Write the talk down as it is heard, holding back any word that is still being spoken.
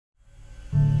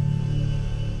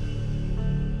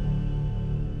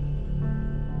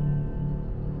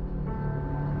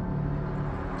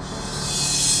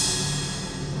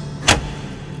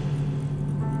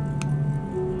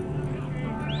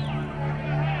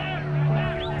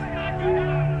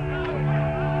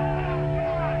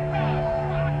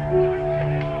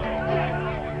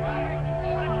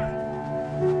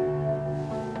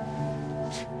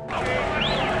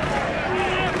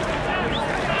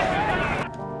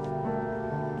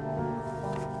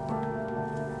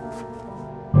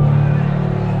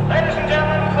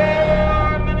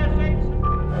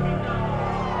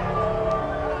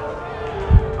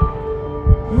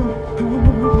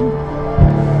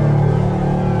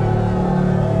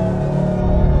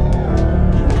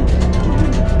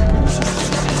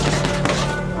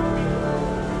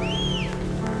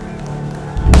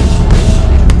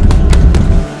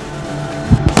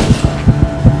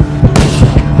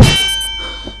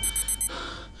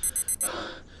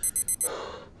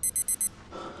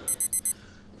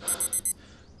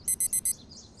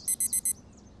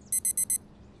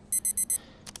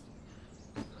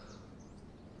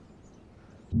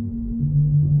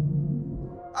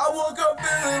I woke up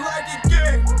feeling like a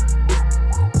king.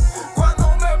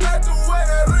 Cuando me meto en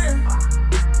el ring.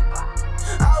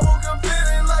 I woke up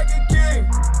feeling like a king.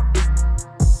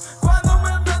 Cuando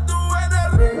me meto en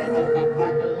el ring.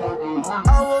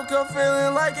 I woke up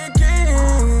feeling like a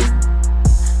king.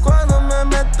 Cuando me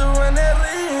meto en el ring.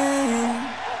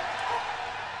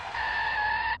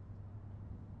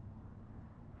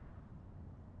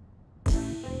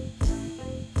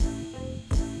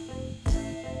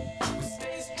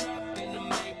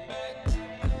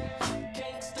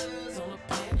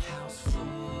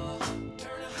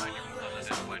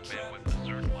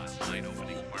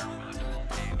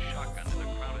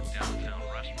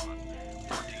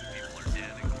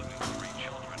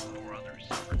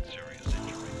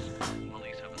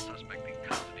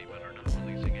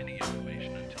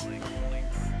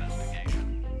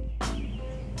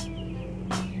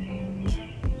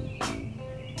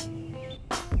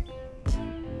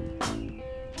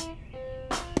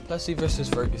 Plessy versus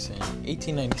Ferguson,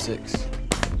 1896.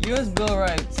 U.S. Bill of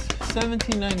Rights,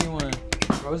 1791.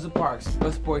 Rosa Parks,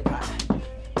 bus boycott,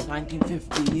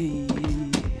 1950.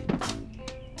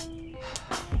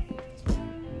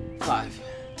 5.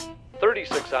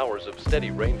 36 hours of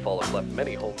steady rainfall have left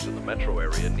many homes in the metro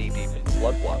area knee-deep in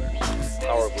floodwaters.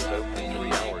 Power was out for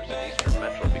 3 hours in eastern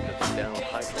metro because of downed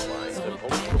hydro lines and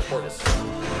police reported.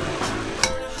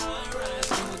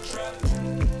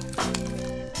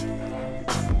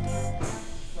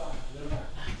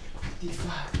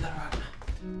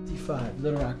 55,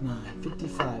 Little Rock 9,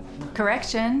 55.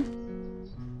 Correction,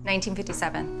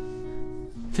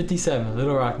 1957. 57,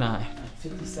 Little Rock 9.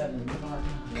 57, Little Rock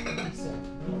 9.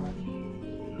 57, Little Rock 9.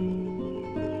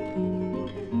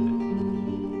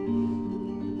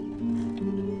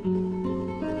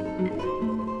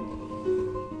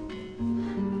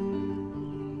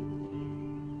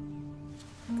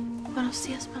 Buenos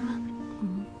días, mamá.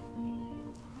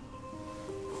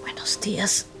 Buenos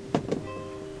días.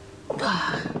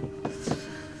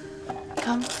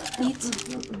 Come, eat.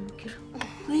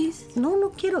 Please. No, no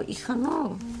quiero, hija,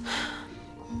 no.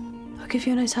 I'll give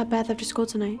you a nice hot bath after school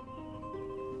tonight.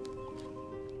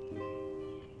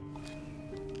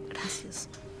 Gracias.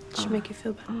 Should make you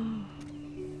feel better.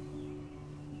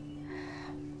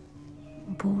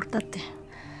 Pórtate.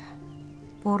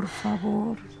 Por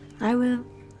favor. I will.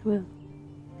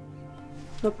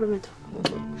 Lo prometo.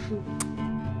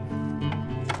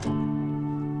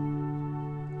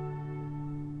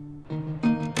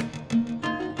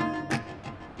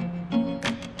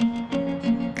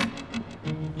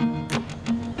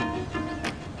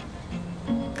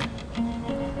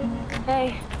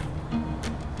 Hey.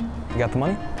 You got the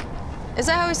money? Is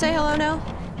that how we say hello now?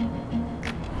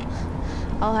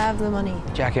 I'll have the money.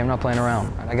 Jackie, I'm not playing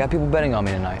around. I got people betting on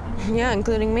me tonight. Yeah,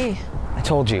 including me. I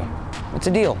told you. It's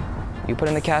a deal. You put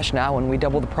in the cash now and we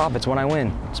double the profits when I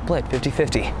win. Split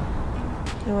 50-50.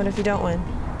 And what if you don't win?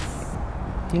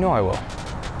 You know I will.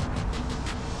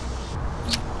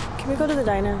 Can we go to the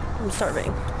diner? I'm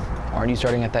starving. Aren't you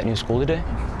starting at that new school today?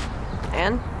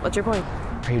 And? What's your point?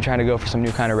 Are you trying to go for some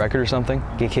new kind of record or something?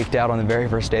 Get kicked out on the very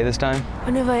first day this time?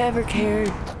 When have I ever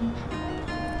cared?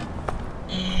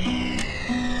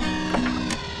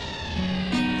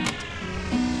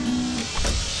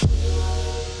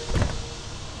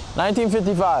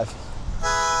 $19.55.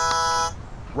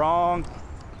 Wrong.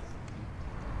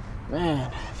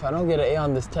 Man, if I don't get an A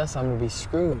on this test, I'm gonna be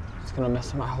screwed. It's gonna mess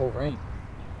up my whole rank.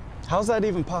 How's that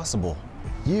even possible?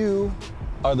 You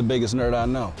are the biggest nerd I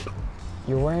know.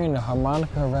 You're wearing a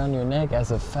harmonica around your neck as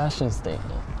a fashion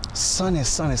statement. Sonny.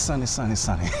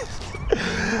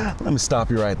 Let me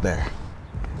stop you right there.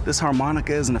 This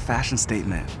harmonica isn't a fashion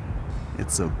statement.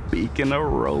 It's a beacon of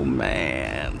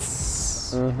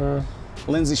romance.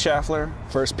 Lindsay Schaffler,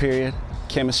 first period,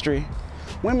 chemistry.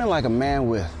 Women like a man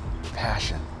with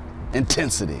passion,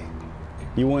 intensity.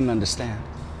 You wouldn't understand.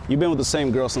 You've been with the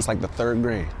same girl since like the 3rd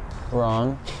grade.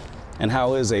 Wrong. And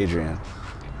how is Adrian?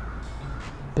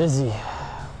 Busy.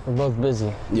 We're both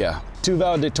busy. Yeah. 2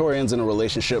 valedictorians in a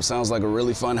relationship sounds like a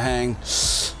really fun hang.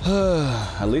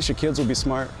 At least your kids will be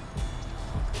smart.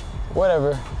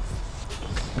 Whatever.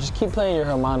 Just keep playing your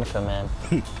harmonica, man.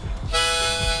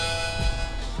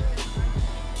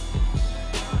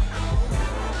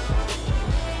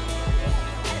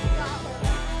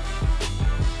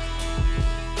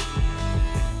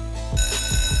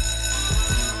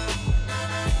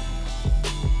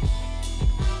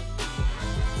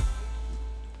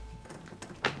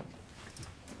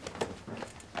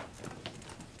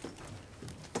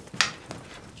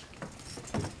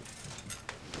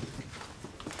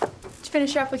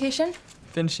 Finish your application?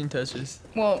 Finishing touches.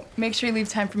 Well, make sure you leave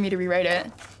time for me to rewrite it.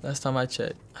 Last time I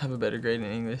checked, I have a better grade in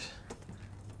English.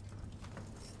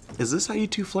 Is this how you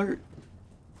two flirt?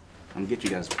 I'm gonna get you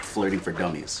guys flirting for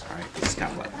dummies, all right? This is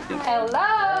kind of like, you know. Hello!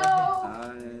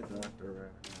 Hi,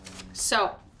 Dr.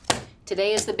 So,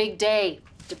 today is the big day.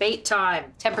 Debate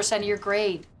time, 10% of your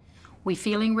grade. We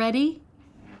feeling ready?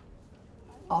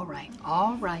 All right,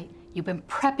 all right. You've been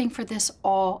prepping for this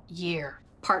all year.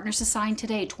 Partners assigned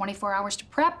today, 24 hours to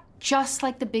prep, just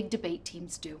like the big debate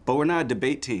teams do. But we're not a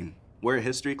debate team. We're a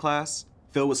history class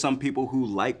filled with some people who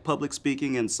like public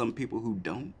speaking and some people who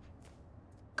don't.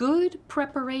 Good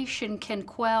preparation can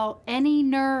quell any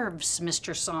nerves,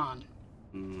 Mr. Son.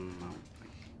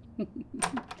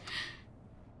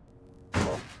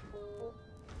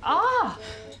 Ah,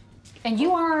 and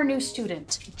you are our new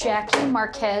student, Jackie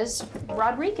Marquez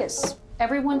Rodriguez.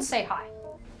 Everyone say hi.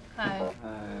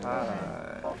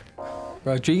 Hi.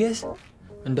 Rodriguez?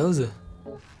 Mendoza.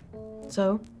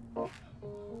 So?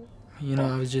 You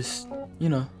know, I was just, you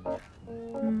know.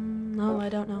 No, I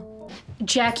don't know.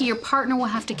 Jackie, your partner will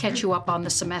have to catch you up on the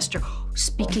semester.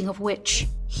 Speaking of which,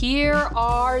 here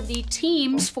are the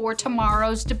teams for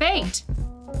tomorrow's debate.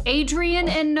 Adrian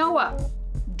and Noah,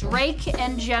 Drake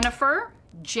and Jennifer,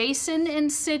 Jason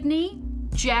and Sydney,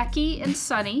 Jackie and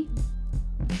Sonny,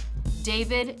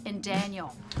 David and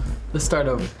Daniel. Let's start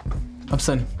over. I'm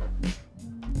Sonny.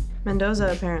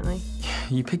 Mendoza, apparently.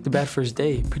 You picked a bad first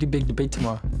day. Pretty big debate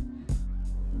tomorrow.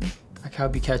 I can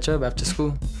help you catch up after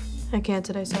school. I can't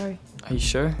today, sorry. Are you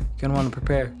sure? You're gonna want to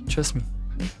prepare. Trust me.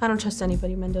 I don't trust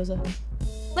anybody, Mendoza.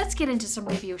 Let's get into some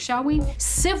review, shall we?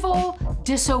 Civil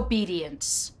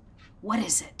disobedience. What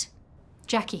is it?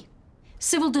 Jackie,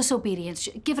 civil disobedience,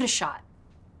 give it a shot.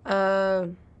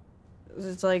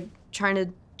 It's like trying to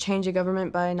change a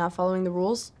government by not following the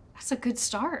rules. That's a good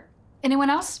start. Anyone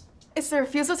else? It's the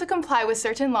refusal to comply with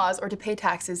certain laws or to pay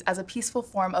taxes as a peaceful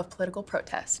form of political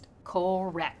protest.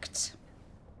 Correct.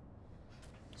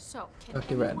 So,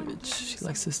 Dr. Radovich, she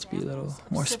likes us to be a little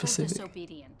more specific. Civil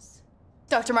disobedience.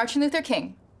 Dr. Martin Luther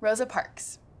King, Rosa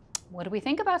Parks. What do we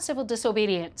think about civil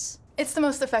disobedience? It's the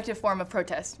most effective form of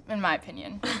protest, in my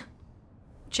opinion.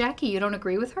 Jackie, you don't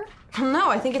agree with her? No,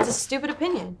 I think it's a stupid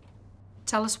opinion.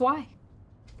 Tell us why.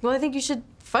 Well, I think you should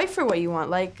fight for what you want,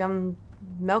 like,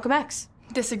 Malcolm X.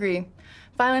 Disagree.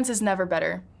 Violence is never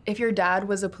better. If your dad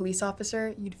was a police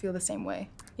officer, you'd feel the same way.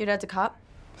 Your dad's a cop?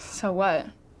 So what?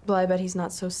 Well, I bet he's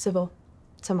not so civil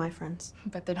to my friends. I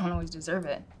bet they don't always deserve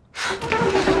it.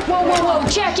 Whoa, whoa, whoa,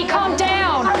 Jackie, calm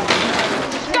down!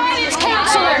 Guidance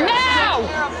counselor, now!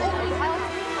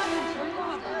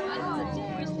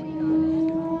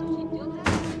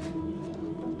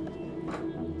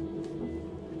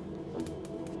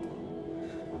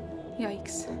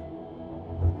 Yikes.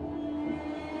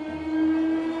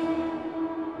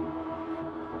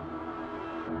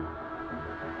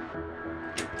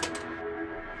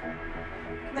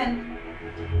 Come in.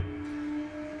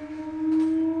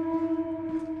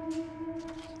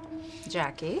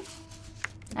 Jackie,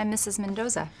 I'm Mrs.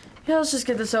 Mendoza. Yeah, let's just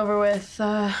get this over with.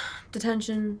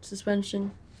 Detention,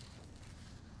 suspension.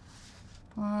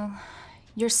 Well,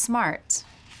 you're smart.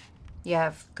 You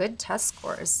have good test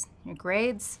scores. Your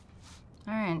grades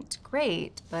aren't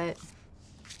great, but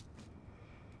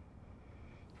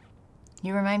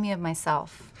you remind me of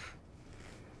myself.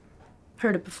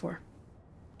 Heard it before.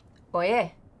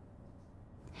 Oye,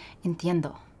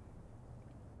 entiendo.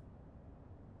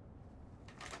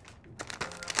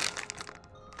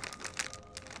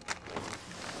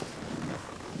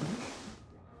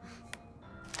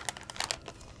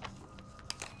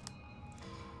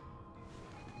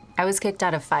 I was kicked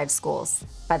out of 5 schools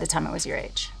by the time I was your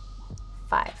age.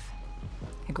 5.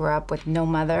 I grew up with no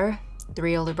mother,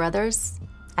 3 older brothers.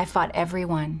 I fought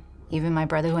everyone, even my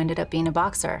brother who ended up being a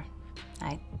boxer.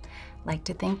 I like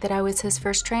to think that I was his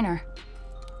first trainer.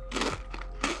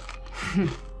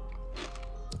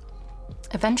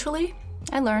 Eventually,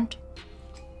 I learned.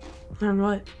 Learn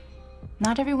what?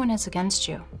 Not everyone is against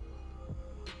you.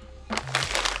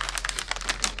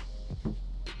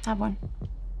 Have one.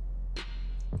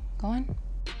 Go on.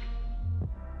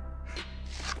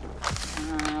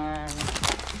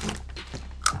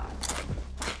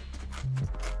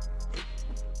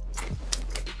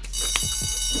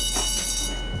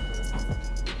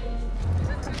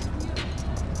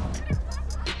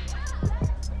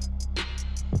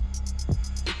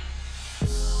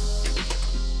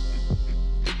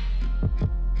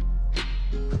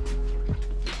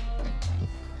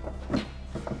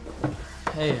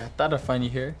 Hey, I thought I'd find you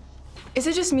here. Is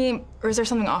it just me, or is there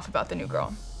something off about the new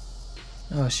girl?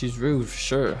 Oh, she's rude, for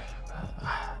sure.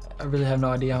 I really have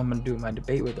no idea how I'm gonna do my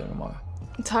debate with her tomorrow.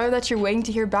 Tell her that you're waiting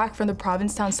to hear back from the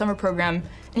Provincetown summer program,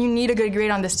 and you need a good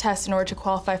grade on this test in order to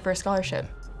qualify for a scholarship.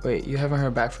 Wait, you haven't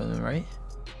heard back from them, right?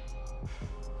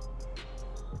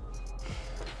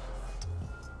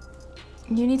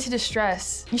 You need to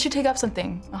distress. You should take up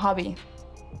something, a hobby.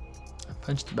 I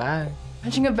punched the bag.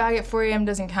 Punching a bag at 4 a.m.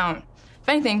 doesn't count. If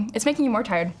anything, it's making you more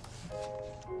tired.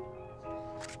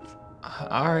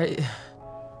 All right.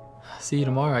 See you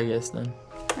tomorrow, I guess, then.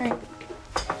 All right.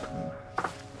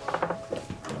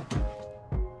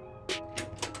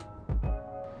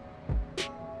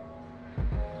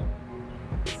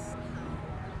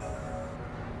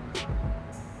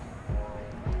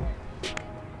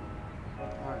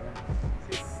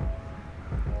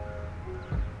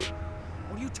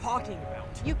 What are you talking about?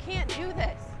 You can't do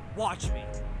this. Watch me.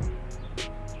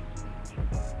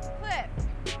 Cliff.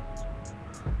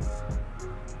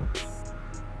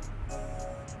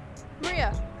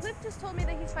 Maria, Cliff just told me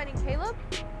that he's fighting Caleb.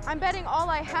 I'm betting all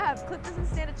I have. Cliff doesn't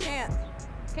stand a chance.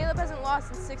 Caleb hasn't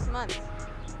lost in 6 months.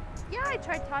 Yeah, I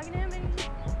tried talking to him and he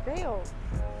failed.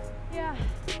 Yeah,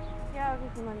 I'll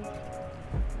give the money.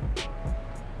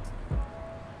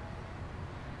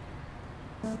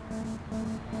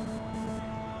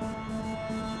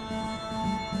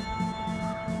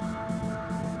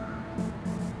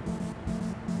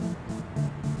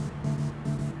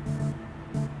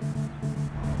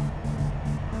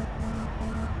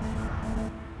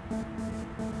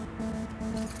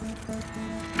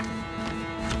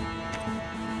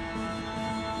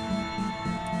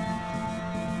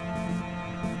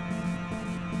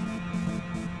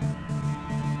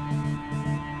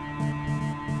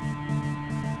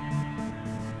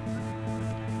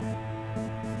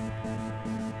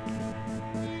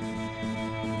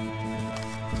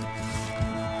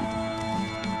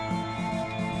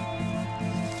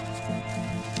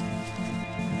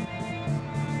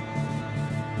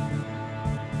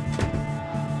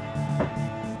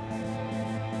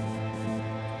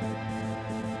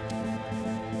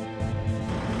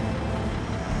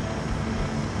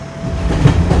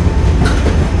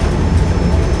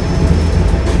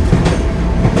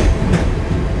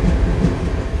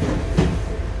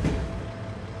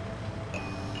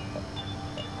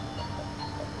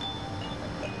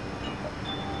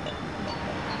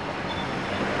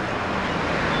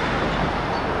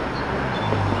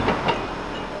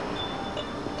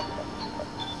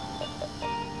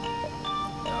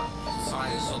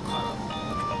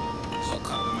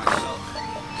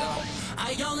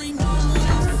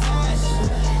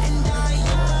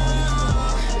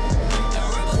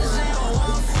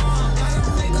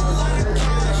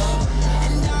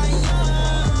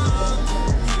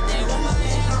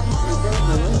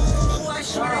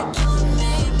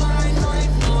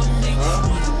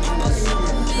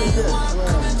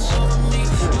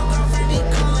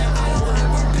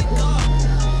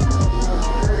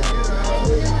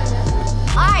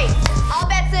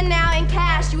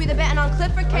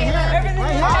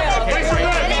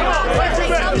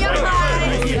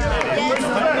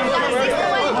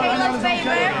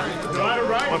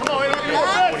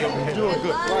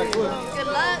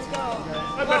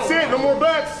 That's it. No more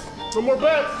bets. No more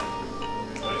bets.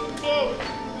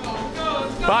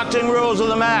 Boxing rules of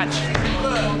the match.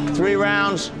 3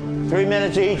 rounds, 3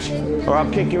 minutes each, or I'll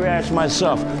kick your ass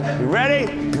myself. You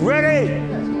ready? You ready?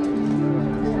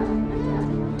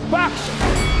 Box!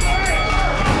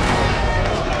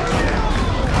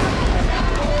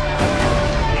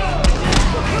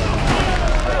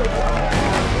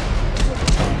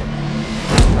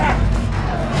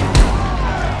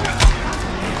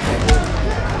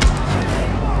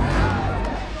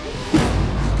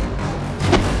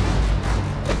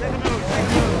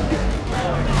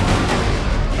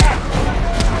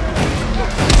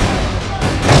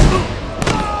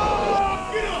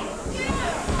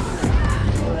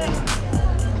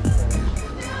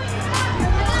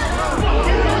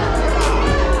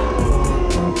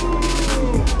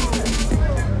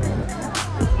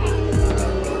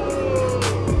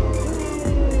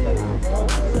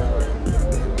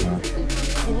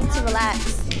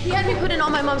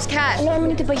 I know I'm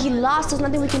gonna, but he lost. There's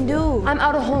nothing we can do. I'm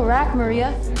out a whole rack,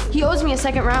 Maria. He owes me a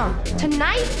 2nd round.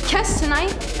 Tonight? Yes,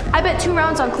 tonight. I bet 2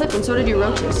 rounds on Cliff, and so did your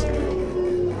roaches.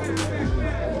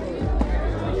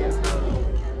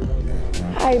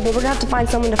 Alright, but we're gonna have to find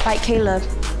someone to fight Caleb.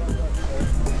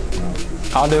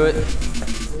 I'll do it.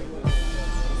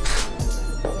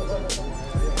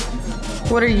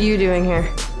 What are you doing here?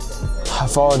 I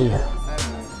followed you.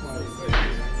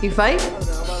 You fight?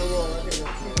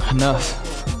 Enough.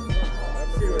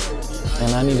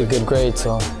 And I need a good grade,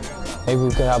 so maybe we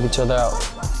could help each other out.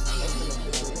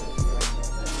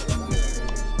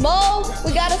 Mo!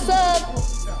 We got a sub.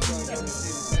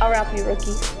 I'll wrap you,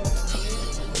 rookie.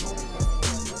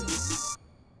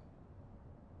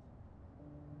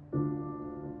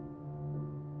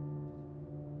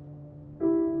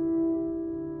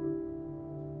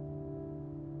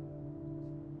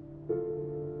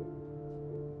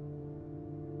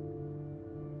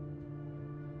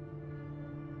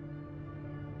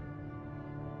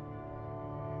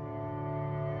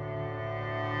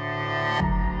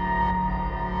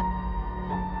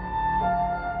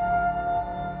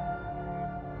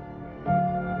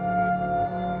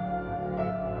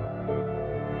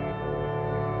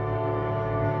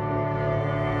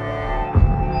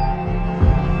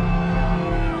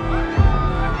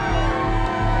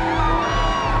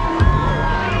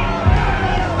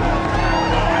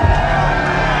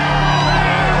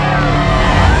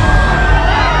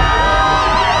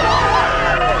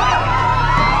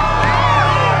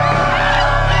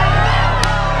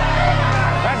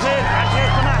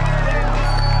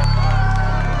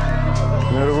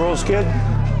 Kid?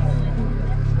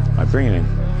 I bring it in.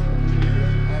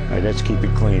 All right, let's keep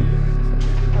it clean.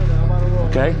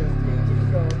 Okay?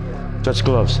 Touch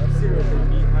gloves.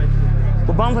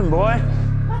 Well, bump him, boy.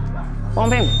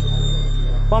 Bump him.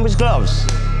 Bump his gloves.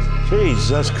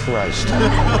 Jesus Christ.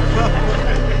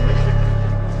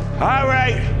 All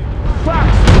right. Fuck!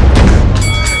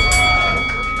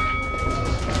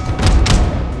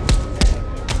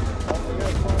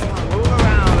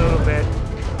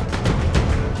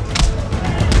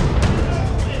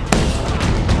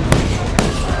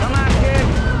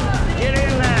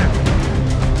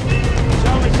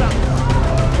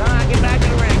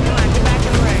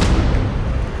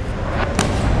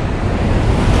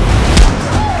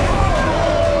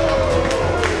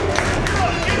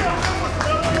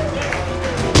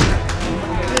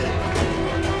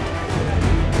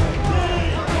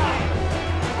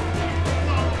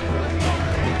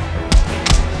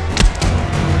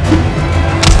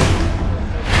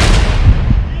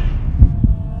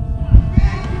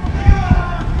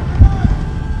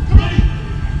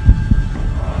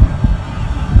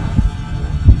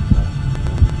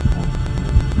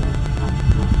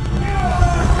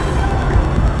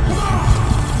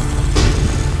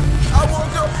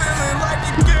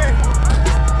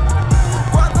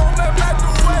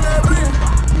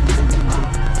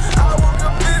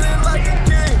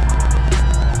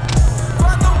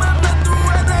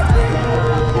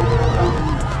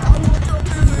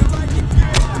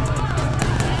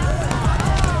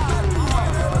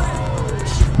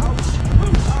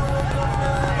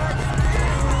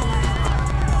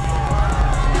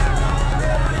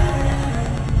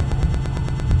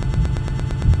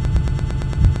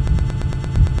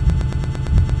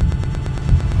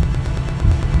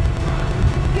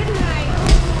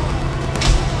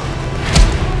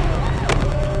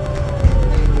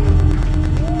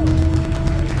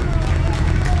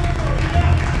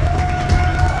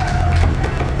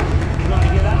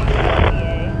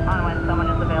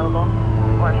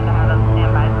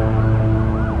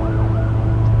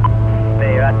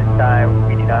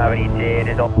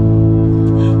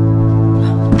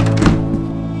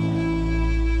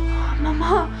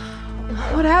 Mama,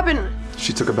 what happened?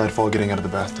 She took a bad fall getting out of the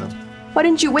bathtub. Why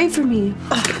didn't you wait for me?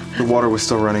 The water was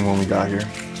still running when we got here.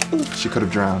 She could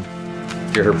have drowned.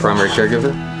 You're her primary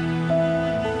caregiver?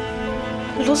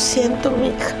 Lo siento,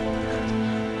 mija.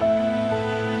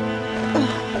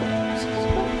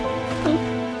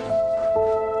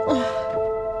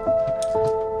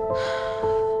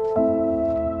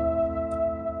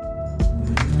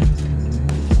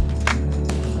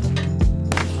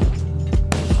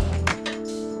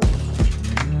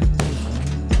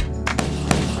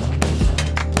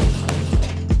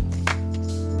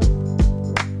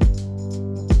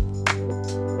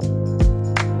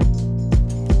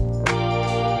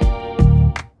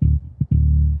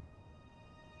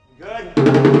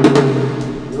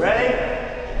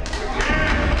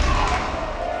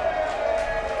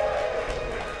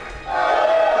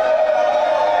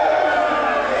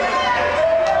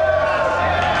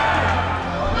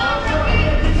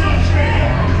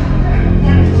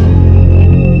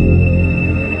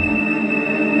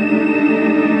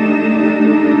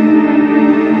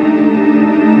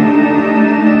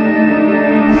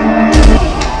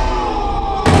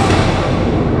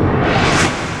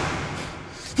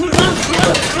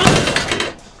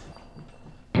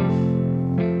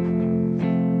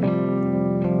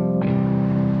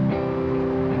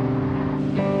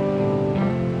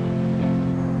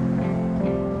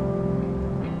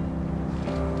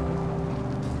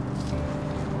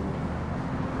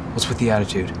 What's with the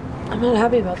attitude? I'm not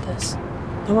happy about this.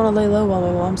 I want to lay low while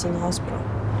my mom's in the hospital.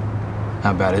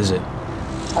 How bad is it?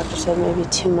 Doctor said maybe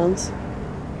 2 months.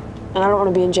 And I don't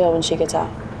want to be in jail when she gets out.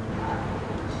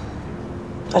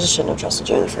 I just shouldn't have trusted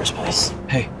you in the first place.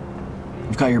 Hey,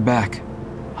 I've got your back.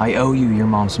 I owe you your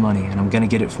mom's money, and I'm gonna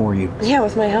get it for you. Yeah,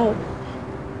 with my help.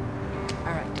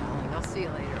 All right, darling. I'll see you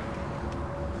later.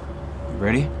 You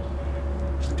ready?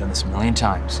 I've done this a million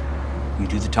times. You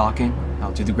do the talking,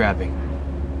 I'll do the grabbing.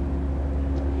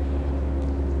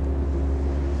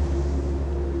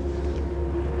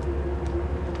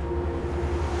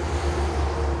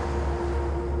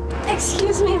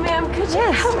 Excuse me, ma'am. Could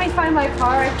you help me find my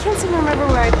car? I can't seem to remember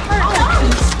where I parked.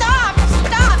 Oh, stop!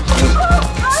 Stop!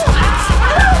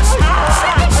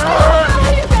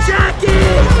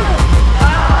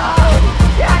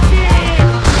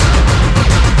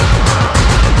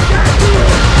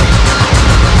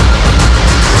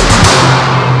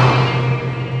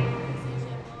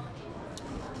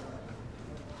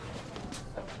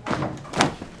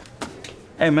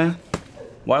 Hey, man.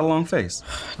 Why the long face?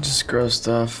 Just gross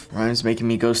stuff. Ryan's making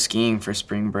me go skiing for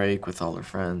spring break with all her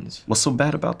friends. What's so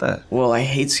bad about that? Well, I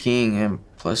hate skiing, and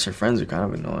plus her friends are kind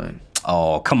of annoying.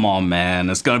 Oh, come on, man.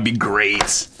 It's gonna be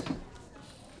great.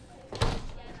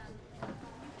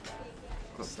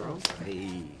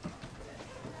 Hey.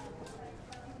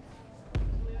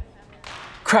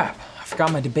 Crap, I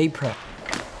forgot my debate prep.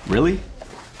 Really?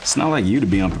 It's not like you to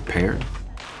be unprepared.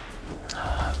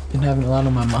 Been having a lot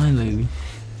on my mind lately.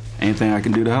 Anything I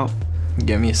can do to help?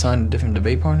 Get me assigned a different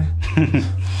debate partner? I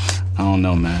don't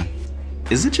know, man.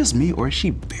 Is it just me, or is she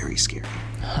very scary?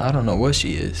 I don't know what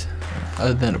she is,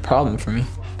 other than a problem for me.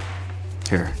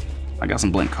 Here, I got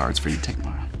some blank cards for you. Take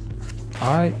mine.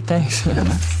 All right, thanks.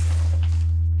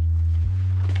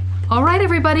 All right,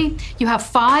 everybody. You have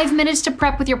 5 minutes to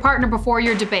prep with your partner before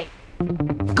your debate.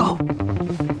 Go.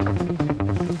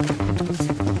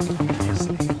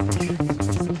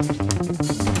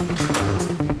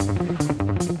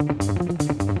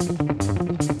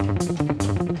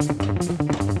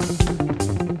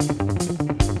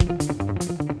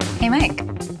 Hey, Mike.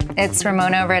 It's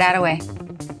Ramona over at Attaway.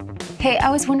 Hey, I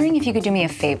was wondering if you could do me a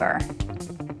favor.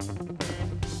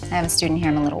 I have a student here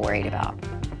I'm a little worried about.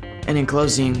 And in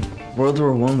closing, World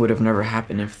War I would have never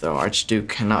happened if the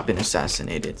Archduke had not been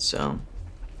assassinated, so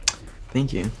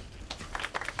thank you.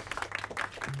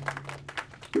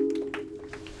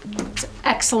 It's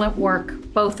excellent work,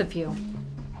 both of you.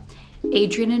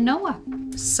 Adrian and Noah,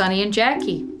 Sonny and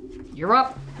Jackie, you're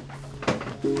up.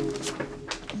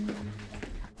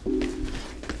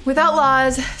 Without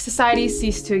laws, societies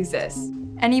cease to exist.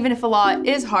 And even if a law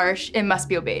is harsh, it must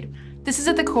be obeyed. This is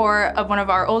at the core of one of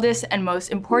our oldest and most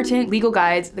important legal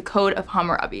guides, the Code of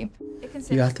Hammurabi.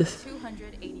 You got this?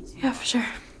 282 yeah, for sure.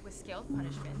 With scaled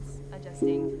punishments,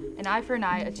 adjusting an eye for an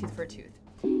eye, a tooth for a tooth.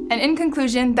 And in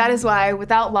conclusion, that is why,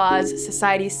 without laws,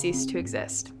 societies cease to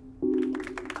exist.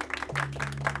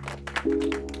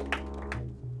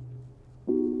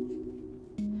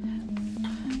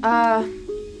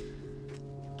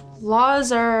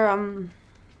 Laws are,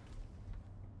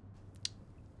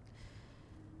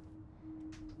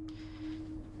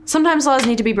 sometimes laws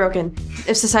need to be broken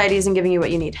if society isn't giving you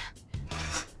what you need.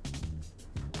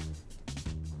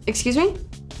 Excuse me?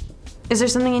 Is there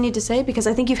something you need to say? Because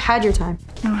I think you've had your time.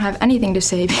 I don't have anything to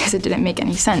say because it didn't make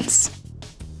any sense.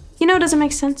 You know what doesn't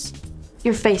make sense?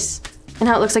 Your face. And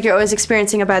how it looks like you're always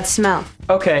experiencing a bad smell.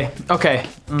 Okay.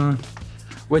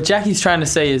 What Jackie's trying to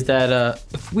say is that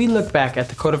if we look back at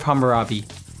the Code of Hammurabi,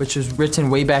 which was written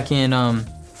way back in,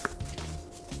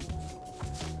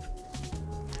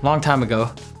 long time ago,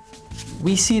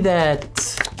 we see that...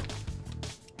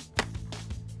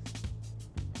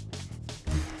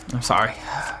 I'm sorry.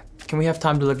 Can we have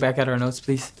time to look back at our notes,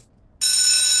 please?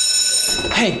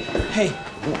 Hey,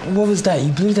 what was that?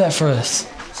 You blew that for us.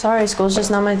 Sorry, school's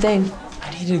just not my thing. I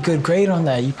needed a good grade on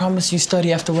that. You promised you'd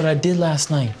study after what I did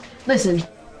last night. Listen,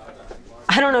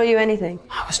 I don't owe you anything.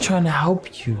 I was trying to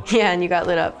help you. Yeah, and you got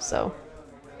lit up, so.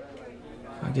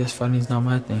 I guess funny's not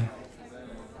my thing.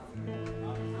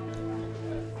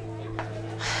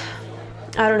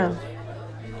 I don't know.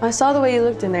 I saw the way you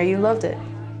looked in there. You loved it.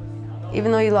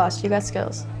 Even though you lost, you got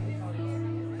skills.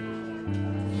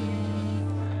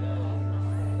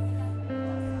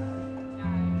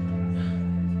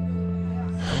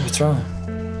 What's wrong?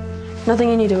 Nothing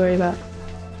you need to worry about.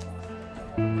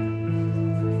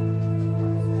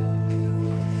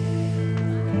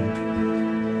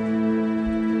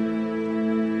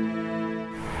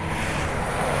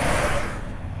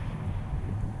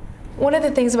 One of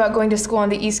the things about going to school on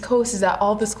the East Coast is that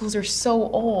all the schools are so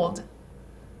old.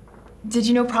 Did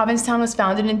you know Provincetown was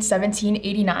founded in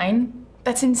 1789?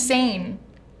 That's insane.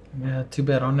 Yeah, too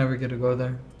bad I'll never get to go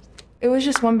there. It was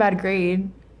just one bad grade,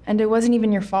 and it wasn't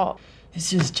even your fault. It's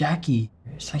just Jackie.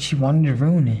 It's like she wanted to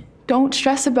ruin it. Don't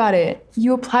stress about it.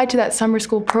 You applied to that summer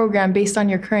school program based on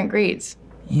your current grades.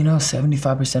 You know,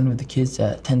 75% of the kids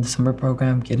that attend the summer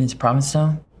program get into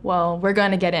Provincetown. Well, we're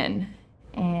gonna get in.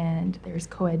 And there's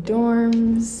co-ed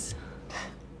dorms.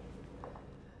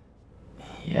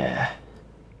 Yeah.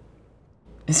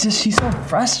 It's just she's so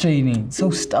frustrating, so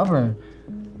stubborn.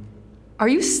 Are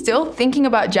you still thinking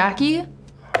about Jackie?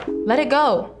 Let it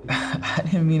go. I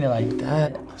didn't mean it like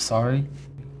that. I'm sorry.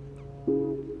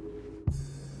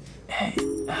 Hey,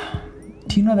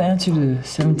 do you know the answer to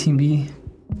 17B?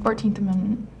 14th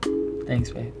Amendment. Thanks,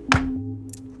 babe.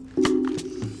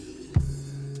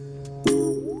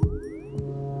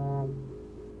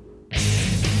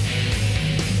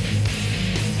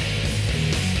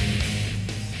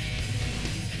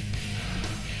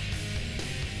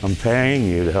 I'm paying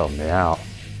you to help me out,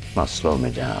 not slow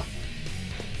me down.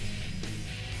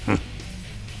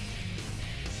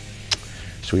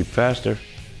 Sweep faster.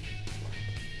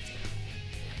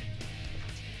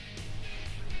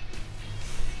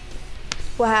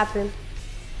 What happened?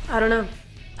 I don't know.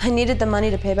 I needed the money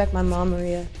to pay back my mom,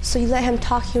 Maria. So you let him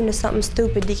talk you into something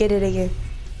stupid to get it again.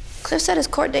 Cliff said his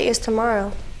court date is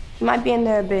tomorrow. He might be in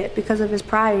there a bit because of his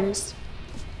priors.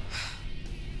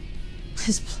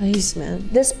 His place, man.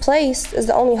 This place is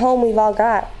the only home we've all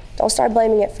got. Don't start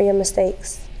blaming it for your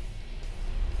mistakes.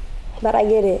 But I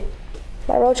get it.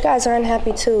 My Roach guys are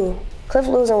unhappy too. Cliff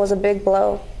losing was a big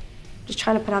blow. Just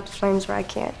trying to put out the flames where I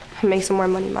can and make some more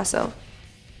money myself.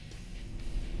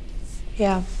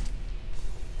 Yeah.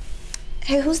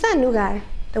 Hey, who's that new guy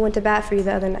that went to bat for you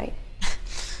the other night?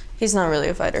 He's not really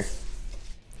a fighter.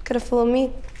 Could have fooled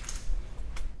me.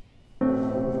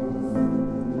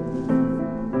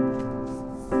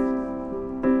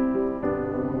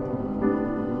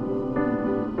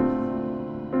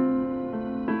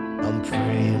 I'm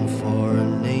praying for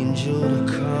an angel to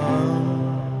come.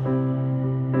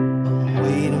 I'm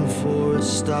waiting for a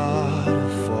star to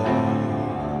fall.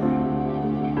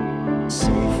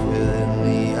 Safe within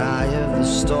the eye of the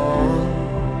storm,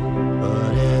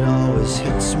 but it always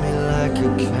hits me like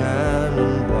a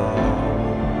cannonball.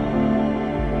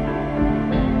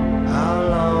 How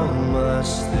long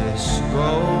must this go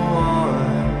on?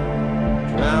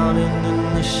 Drowning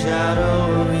in the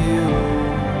shadow of you.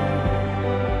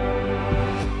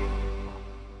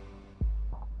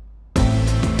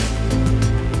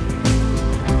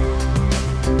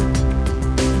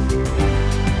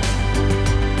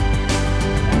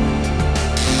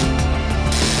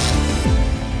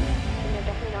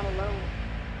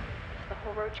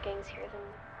 Gang's here, then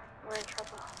we're in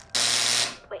trouble.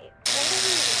 Wait,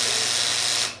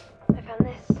 I found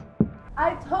this.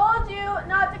 I told you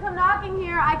not to come knocking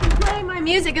here. I can play my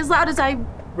music as loud as I...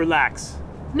 Relax.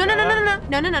 No.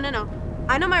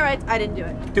 I know my rights. I didn't do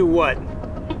it. Do what?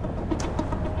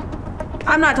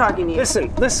 I'm not talking to you.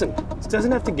 Listen. This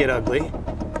doesn't have to get ugly.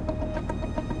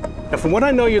 Now, from what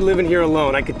I know, you're living here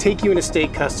alone. I could take you into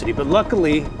state custody, but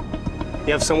luckily,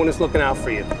 you have someone who's looking out for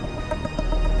you.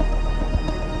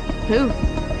 Who?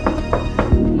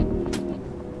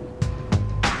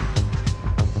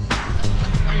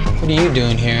 What are you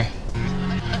doing here?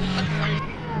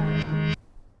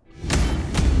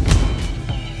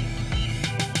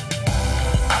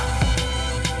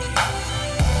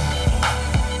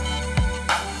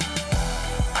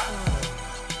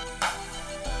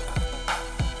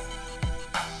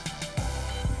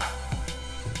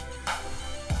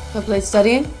 Up late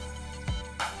studying?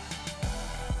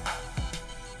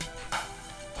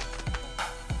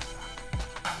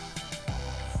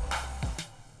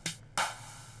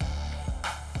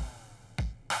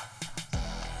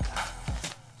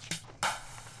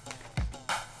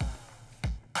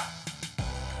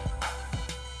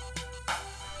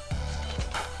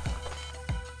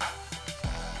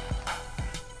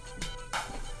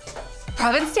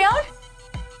 Provincetown?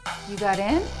 You got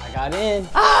in? I got in.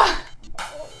 Ah!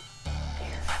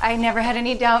 I never had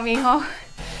any doubt, mijo.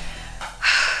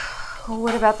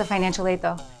 What about the financial aid,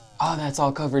 though? Oh, that's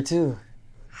all covered too.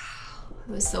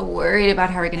 I was so worried about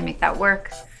how we're gonna make that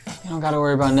work. You don't gotta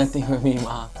worry about nothing with me,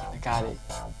 Mom. I got it.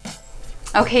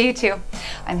 Okay, you too.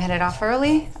 I'm headed off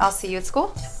early. I'll see you at school.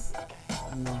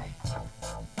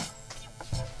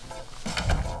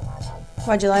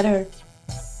 Why'd you lie to her?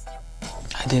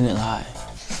 I didn't lie.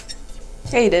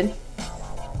 Yeah, you did.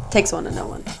 Takes one to know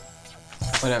one.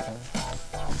 Whatever.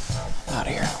 I'm out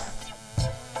of here.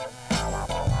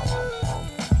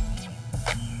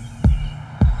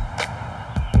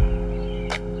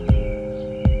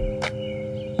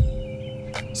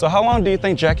 So how long do you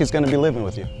think Jackie's gonna be living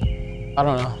with you? I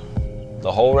don't know.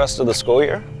 The whole rest of the school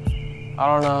year? I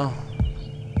don't know.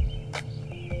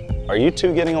 Are you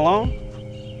two getting along?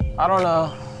 I don't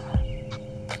know.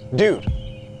 Dude,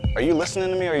 are you listening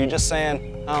to me or are you just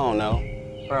saying, I don't know?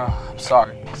 Bro, I'm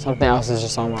sorry. Something else is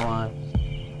just on my mind.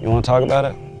 You want to talk about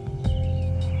it?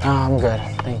 No, I'm good.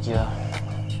 Thank you.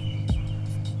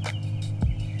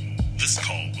 This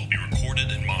call will be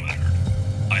recorded and monitored.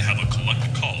 I have a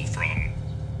collect call from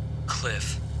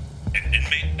Cliff. an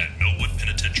inmate at Millwood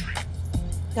Penitentiary.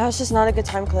 Now it's just not a good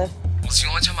time, Cliff. Well, it's the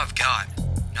only time I've got.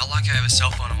 Not like I have a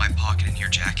cell phone in my pocket in here,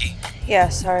 Jackie. Yeah,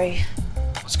 sorry.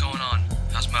 What's going on?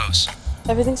 How's Mose?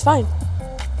 Everything's fine.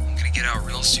 I'm gonna get out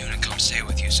real soon and come stay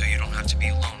with you so you don't have to be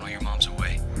alone while your mom's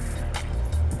away.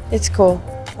 It's cool.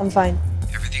 I'm fine.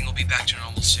 Everything will be back to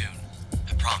normal soon.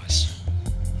 I promise.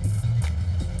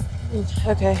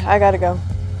 Okay, I gotta go.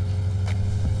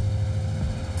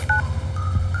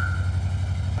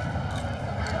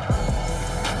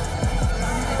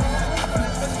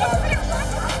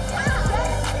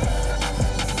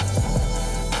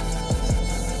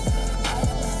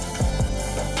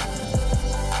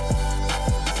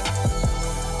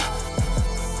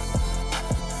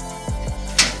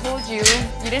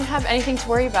 You didn't have anything to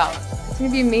worry about. It's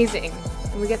gonna be amazing,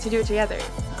 and we get to do it together.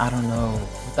 I don't know.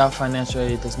 Without financial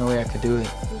aid, there's no way I could do it.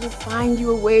 We will find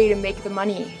you a way to make the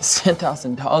money. It's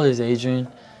 $10,000, Adrian.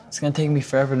 It's gonna take me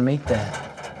forever to make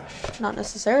that. Not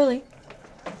necessarily.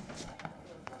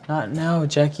 Not now,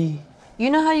 Jackie. You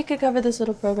know how you could cover this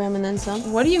little program and then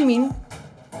some? What do you mean?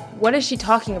 What is she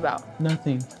talking about?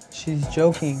 Nothing. She's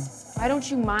joking. Why don't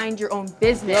you mind your own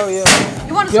business?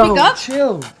 You want to speak up?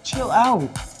 Chill. Chill out.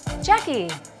 Jackie,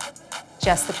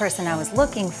 just the person I was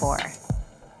looking for.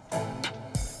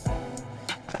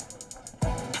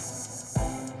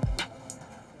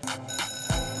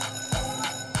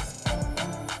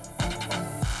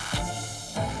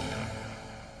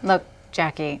 Look,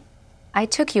 Jackie, I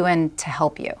took you in to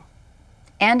help you,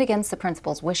 and against the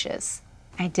principal's wishes.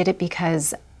 I did it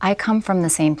because I come from the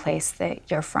same place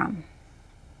that you're from.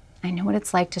 I know what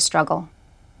it's like to struggle.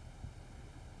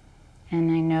 And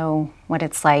I know what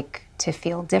it's like to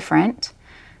feel different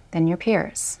than your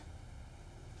peers.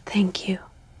 Thank you.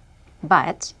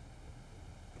 But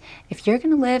if you're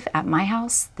gonna live at my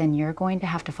house, then you're going to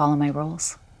have to follow my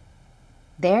rules.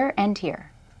 There and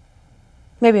here.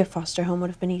 Maybe a foster home would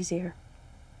have been easier.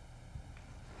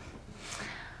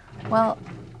 Well,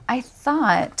 I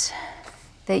thought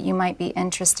that you might be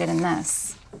interested in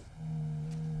this.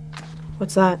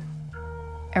 What's that?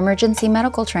 Emergency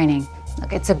medical training.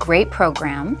 Look, it's a great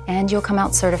program, and you'll come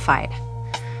out certified.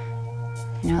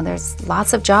 You know, there's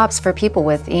lots of jobs for people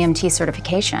with EMT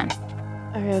certification.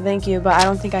 Okay, thank you, but I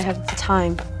don't think I have the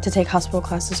time to take hospital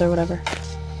classes or whatever.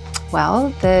 Well,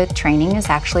 the training is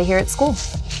actually here at school.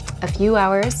 A few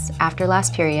hours after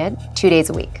last period, 2 days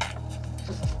a week.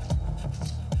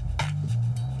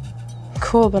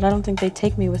 Cool, but I don't think they'd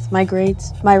take me with my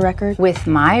grades, my record. With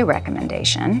my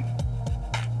recommendation,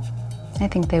 I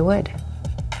think they would.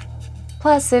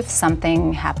 Plus, if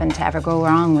something happened to ever go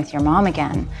wrong with your mom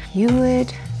again, you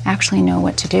would actually know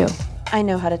what to do. I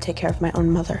know how to take care of my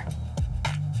own mother.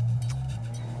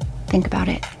 Think about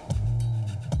it.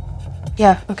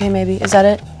 Yeah, okay, maybe. Is that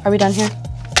it? Are we done here?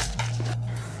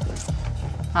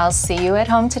 I'll see you at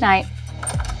home tonight.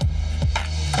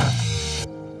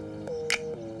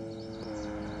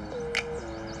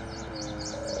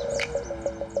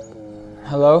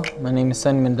 Hello, my name is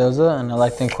Sonny Mendoza, and I'd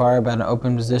like to inquire about an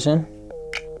open position.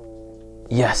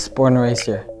 Yes, born and raised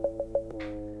here.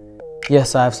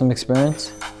 Yes, I have some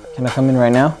experience. Can I come in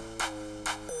right now?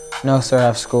 No, sir, I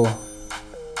have school.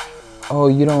 Oh,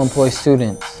 you don't employ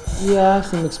students? Yeah, I have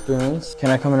some experience. Can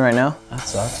I come in right now? That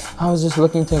sucks. I was just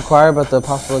looking to inquire about the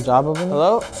possible job opening.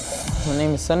 Hello? My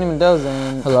name is Sonny Mendoza,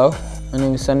 and... Hello? My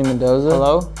name is Sonny Mendoza.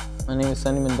 Hello? My name is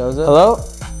Sonny Mendoza. Hello?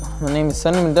 My name is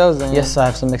Sonny Mendoza, and... Yes, I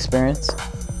have some experience.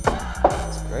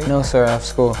 That's great. No, sir, I have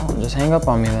school. Oh, just hang up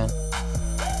on me then.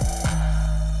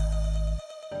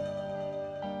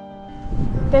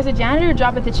 There's a janitor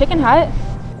job at the Chicken Hut.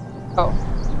 Oh,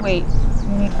 wait,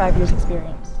 you need 5 years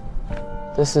experience.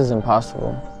 This is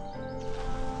impossible.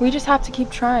 We just have to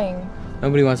keep trying.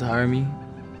 Nobody wants to hire me.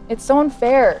 It's so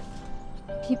unfair.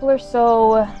 People are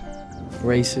so...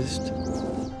 Racist.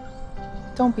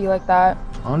 Don't be like that.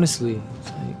 Honestly,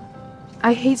 it's like...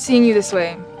 I hate seeing you this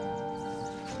way.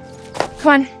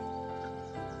 Come on.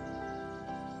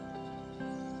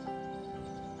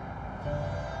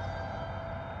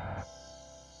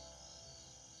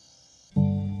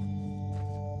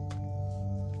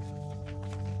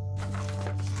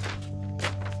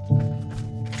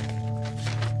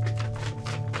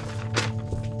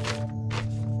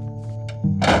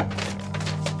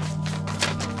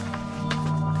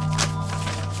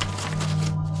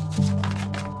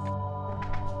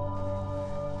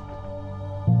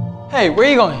 Hey, where are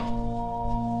you going?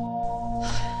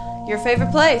 Your favorite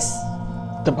place.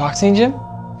 The boxing gym?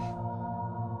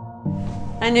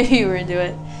 I knew you were into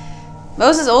it.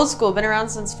 Mo's is old school, been around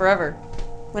since forever.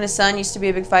 When his son used to be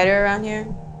a big fighter around here.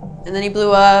 And then he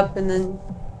blew up, and then...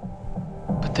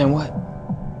 But then what?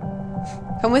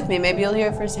 Come with me, maybe you'll hear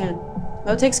it firsthand.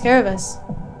 Mo takes care of us.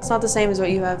 It's not the same as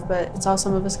what you have, but it's all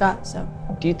some of us got, so.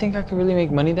 Do you think I could really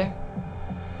make money there?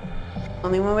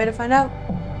 Only one way to find out.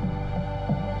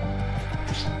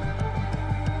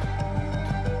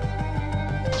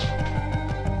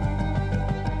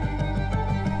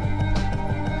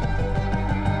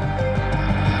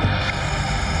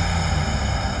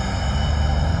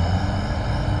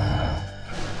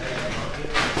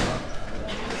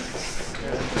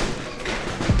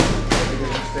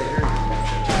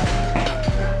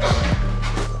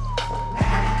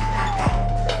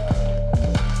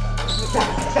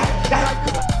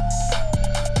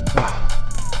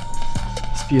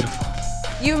 Beautiful.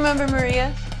 You remember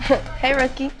Maria? Hey,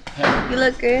 rookie. Hey. You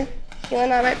look good.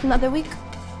 Feeling all right from the other week?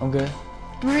 I'm good.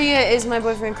 Maria is my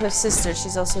boyfriend Cliff's sister.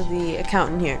 She's also the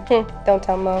accountant here. Don't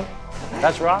tell Mo.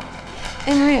 That's Rock.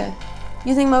 Hey, Maria,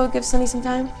 you think Mo would give Sonny some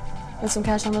time? With some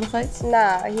cash on little fights?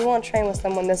 Nah, he won't train with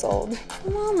someone this old.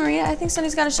 Well, Maria, I think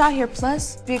Sonny's got a shot here.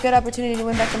 Plus, be a good opportunity to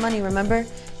win back the money, remember?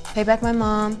 Pay back my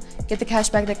mom, get the cash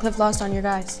back that Cliff lost on your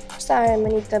guys. Sorry,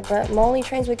 Manita, but Mo only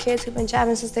trains with kids who've been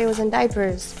jabbing since they was in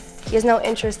diapers. He has no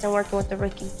interest in working with the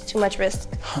rookie. Too much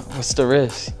risk. What's the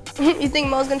risk? You think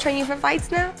Mo's gonna train you for fights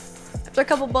now? After a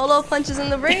couple bolo punches in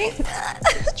the ring?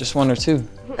 Just one or two.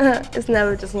 It's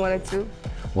never just one or two.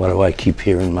 Why do I keep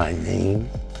hearing my name?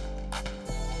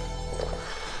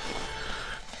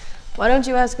 Why don't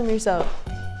you ask him yourself?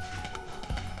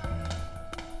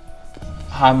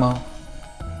 Hi, Mo.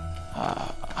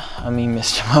 I mean,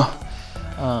 Mr. Mo.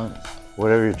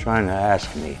 Whatever you're trying to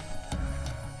ask me,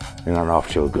 you're not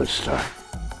off to a good start.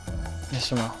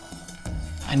 Mr. Mo,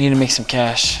 I need to make some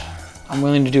cash. I'm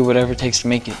willing to do whatever it takes to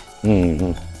make it.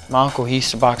 Mm-hmm. My uncle, he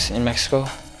used to box in Mexico,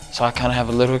 so I kind of have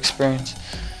a little experience.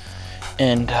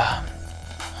 And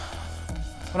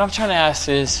what I'm trying to ask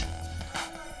is,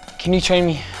 can you train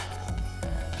me?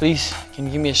 Please, can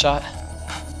you give me a shot?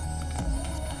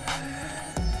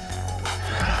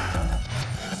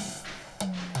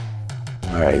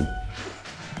 All right.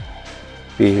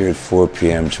 Be here at 4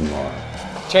 p.m. tomorrow.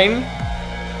 Train me?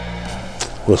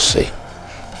 We'll see.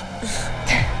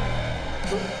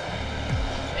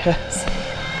 Yes.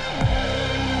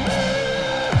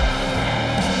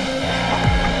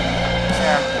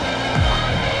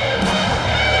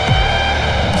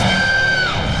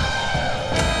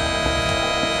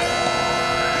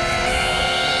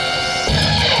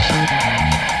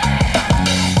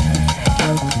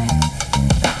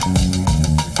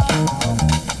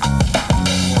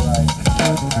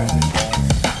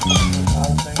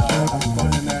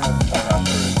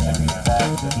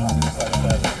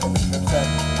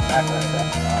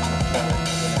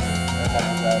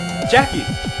 Jackie!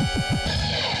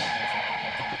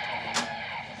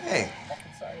 Hey.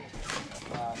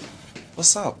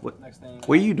 What's up? What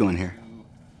are you doing here?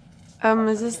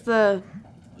 Is this the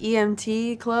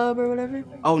EMT club or whatever?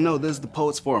 Oh no, this is the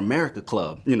Poets for America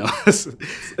Club. You know, it's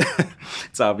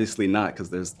obviously not because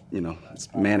there's, you know,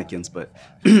 it's mannequins, but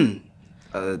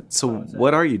so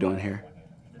what are you doing here?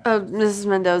 Mrs.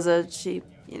 Mendoza, she,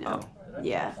 you know,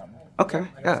 yeah. Okay,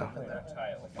 yeah.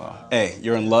 Well, hey,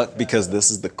 you're in luck because this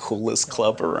is the coolest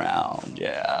club around,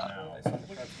 yeah.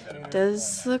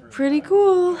 Does look pretty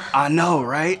cool. I know,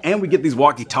 right? And we get these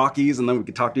walkie-talkies, and then we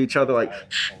can talk to each other like,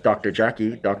 shh, Dr.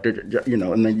 Jackie, you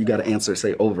know, and then you got to answer,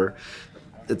 say over.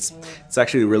 It's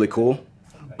actually really cool,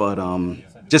 but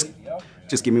just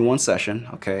give me one session,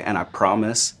 okay? And I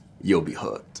promise you'll be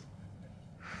hooked.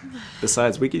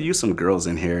 Besides, we could use some girls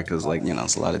in here because, like, you know,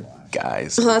 it's a lot of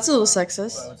guys. Oh, that's a little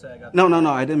sexist. No,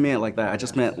 I didn't mean it like that. I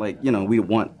just meant, like, you know, we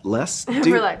want less.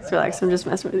 Relax. I'm just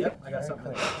messing with you.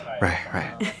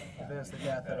 Right.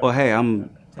 Well, hey, I'm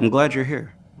glad you're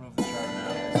here.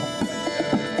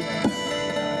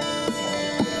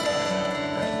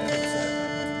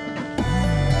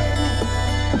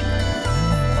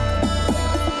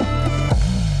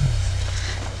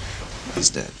 He's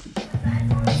dead.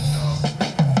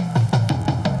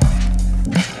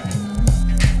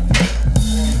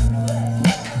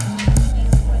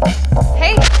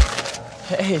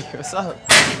 Hey, what's up?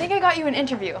 I think I got you an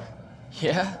interview.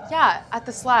 Yeah? Yeah, at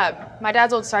the slab. My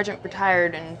dad's old sergeant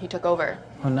retired and he took over.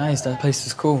 Oh, nice. That place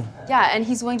is cool. Yeah, and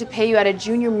he's willing to pay you at a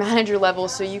junior manager level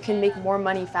so you can make more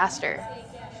money faster.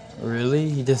 Really?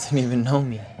 He doesn't even know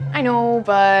me. I know,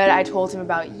 but I told him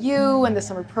about you and the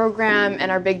summer program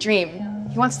and our big dream.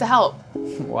 He wants to help.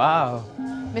 Wow.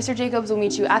 Mr. Jacobs will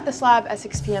meet you at the slab at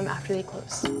 6 p.m. after they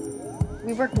close.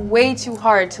 We worked way too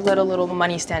hard to let a little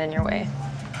money stand in your way.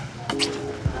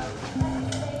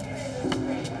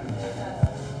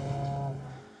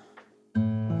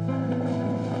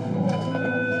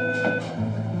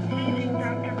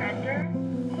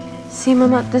 See,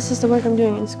 Mama, this is the work I'm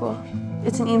doing in school.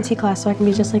 It's an EMT class, so I can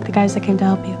be just like the guys that came to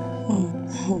help you.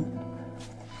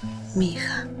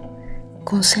 Mija,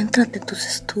 concéntrate en tus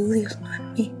estudios, no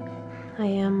en mí. I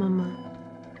am, Mama.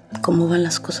 ¿Cómo van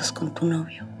las cosas con tu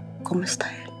novio? ¿Cómo está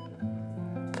él?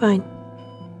 Fine.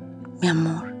 Mi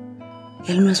amor,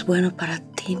 él no es bueno para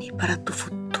ti ni para tu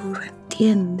futuro,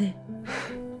 ¿entiende?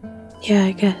 Yeah,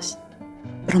 I guess.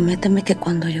 Prométeme que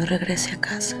cuando yo regrese a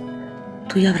casa,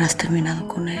 tú ya habrás terminado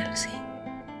con él, ¿sí?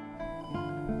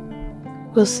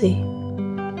 We'll see.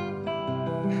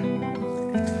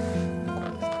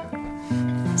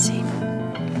 See,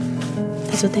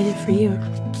 that's what they did for you.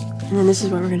 And then this is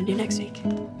what we're gonna do next week.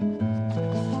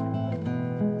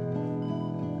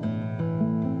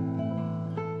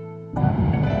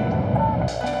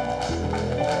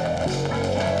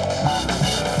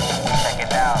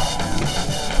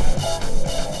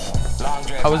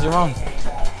 How was your mom?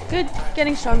 Good,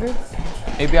 getting stronger.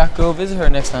 Maybe I could go visit her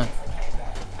next time.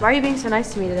 Why are you being so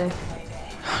nice to me today?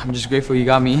 I'm just grateful you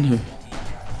got me in here.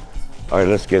 All right,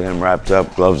 let's get him wrapped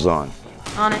up, gloves on.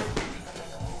 On it.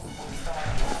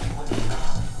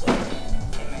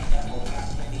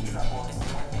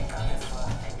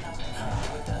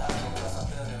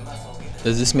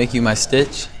 Does this make you my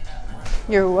Stitch?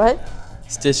 You're what?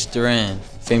 Stitch Duran,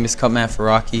 famous cutman for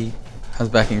Rocky, comes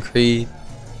back in Creed.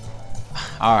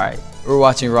 All right, we're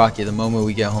watching Rocky the moment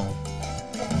we get home.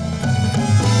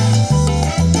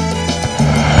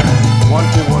 1,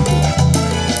 2, 1, 2.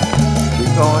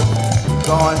 Keep going, keep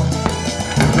going,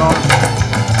 keep going.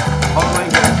 Holding.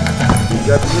 You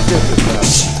got the distance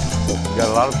now. You got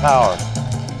a lot of power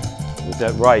with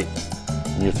that right.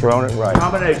 And you're throwing it right.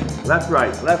 Combination, left,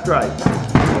 right, left, right.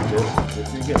 If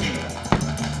you're getting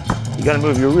that. You got to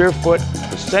move your rear foot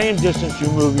the same distance you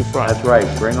move your front. That's right.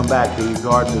 Bring them back to your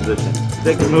guard position.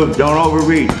 Take the move. Don't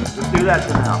overreach. Just do that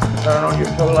for now. Turn on your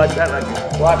toe like that, like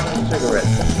you're watching a cigarette.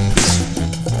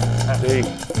 See,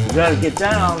 you got to get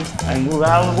down and move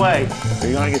out of the way, or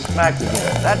you're going to get smacked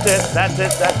again. That's it. That's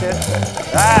it. That's it.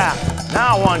 Ah!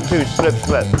 Now 1, 2, slip,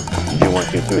 slip. You do 1,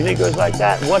 2, 3. And it goes like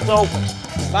that. What's open?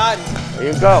 Body.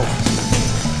 There you go.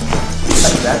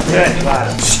 That's it.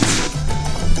 Bottom.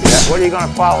 Yeah. What are you going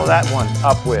to follow that one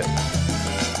up with?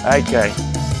 Okay.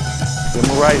 Give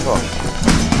him a right hook.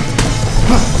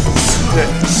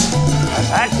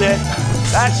 That's it.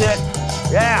 That's it.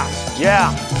 Yeah.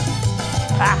 Yeah.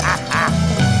 Ha ha ha.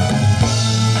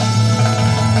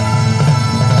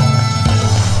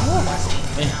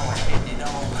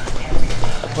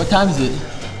 What time is it?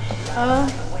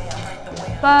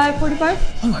 5:45?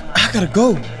 Oh my, I gotta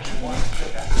go.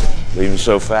 Leaving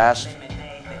so fast?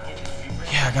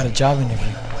 Yeah, I got a job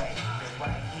interview.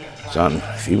 Son,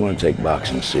 if you want to take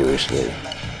boxing seriously,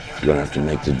 you're going to have to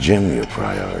make the gym your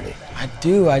priority. I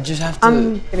do, I just have to...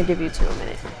 I'm gonna give you 2 a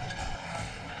minute.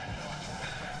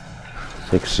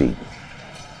 Take a seat.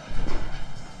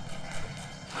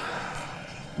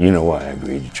 You know why I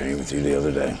agreed to train with you the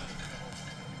other day?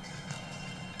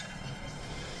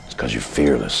 It's because you're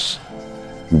fearless.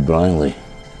 You blindly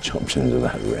jumped into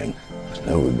that ring with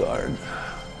no regard.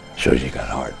 Shows you got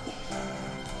heart.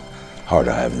 Heart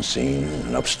I haven't seen in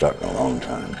an upstart in a long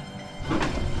time.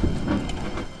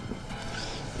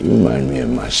 You remind me of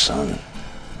my son.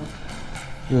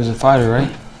 He was a fighter,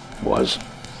 right? Was.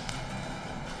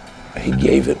 He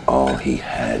gave it all he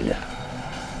had.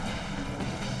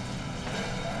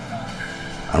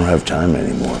 I don't have time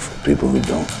anymore for people who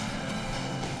don't.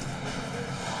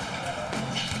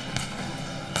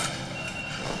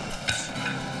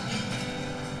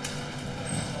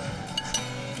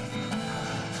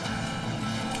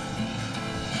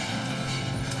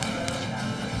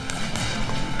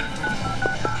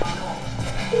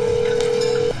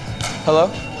 Hello?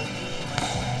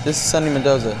 This is Sonny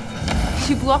Mendoza.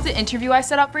 You blew off the interview I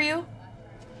set up for you?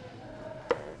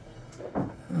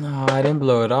 No, I didn't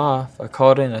blow it off. I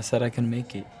called in, I said I couldn't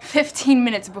make it. 15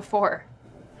 minutes before.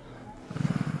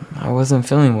 I wasn't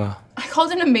feeling well. I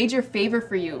called in a major favor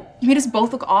for you. You made us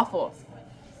both look awful.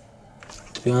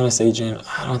 To be honest, Adrian,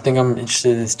 I don't think I'm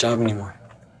interested in this job anymore.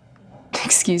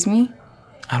 Excuse me?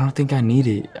 I don't think I need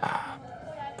it.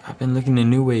 I've been looking at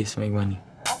new ways to make money.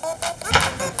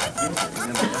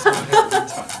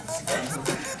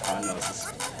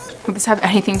 Would this have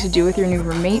anything to do with your new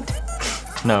roommate?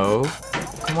 No.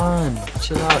 Come on,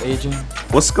 chill out, Adrian.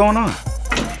 What's going on?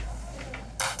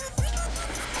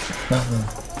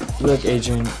 Nothing. Look,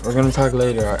 Adrian, we're gonna talk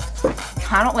later. All right?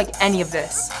 I don't like any of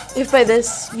this. If by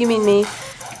this you mean me,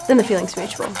 then the feeling's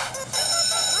mutual.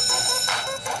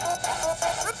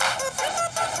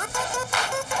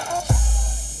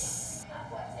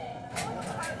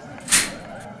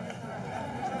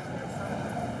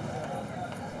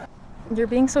 You're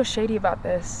being so shady about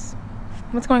this.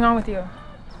 What's going on with you?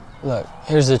 Look,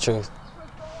 here's the truth.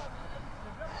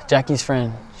 Jackie's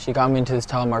friend, she got me into this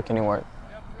telemarketing work.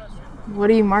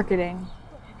 What are you marketing?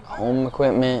 Home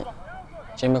equipment,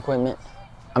 gym equipment.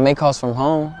 I make calls from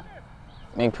home,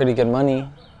 make pretty good money,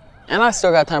 and I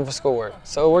still got time for schoolwork,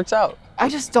 so it works out. I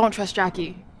just don't trust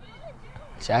Jackie.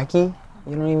 Jackie?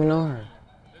 You don't even know her.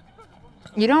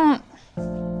 You don't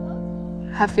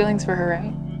have feelings for her,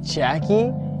 right?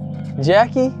 Jackie?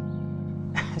 Jackie?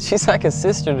 She's like a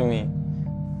sister to me.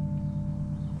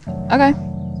 Okay.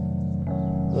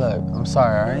 Look, I'm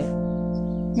sorry, all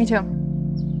right? Me too.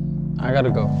 I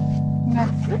gotta go.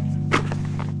 Okay.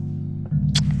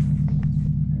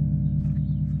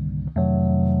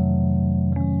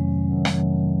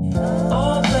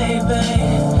 Oh, baby,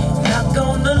 not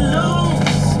gonna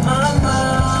lose my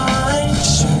mind.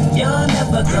 You're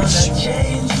never gonna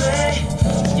change me.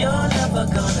 You're never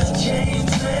gonna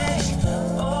change me.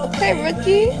 Hey,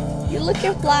 rookie, you're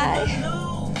looking fly.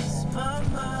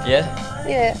 Yeah?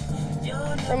 Yeah.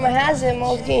 Rumor has it,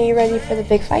 Mo's getting you ready for the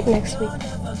big fight next week.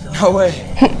 No way.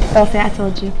 Don't say I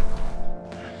told you.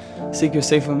 Secret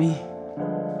safe with me?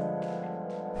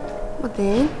 Well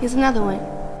then, here's another one.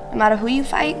 No matter who you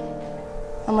fight,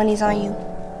 my money's on you.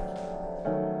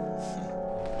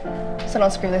 So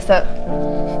don't screw this up.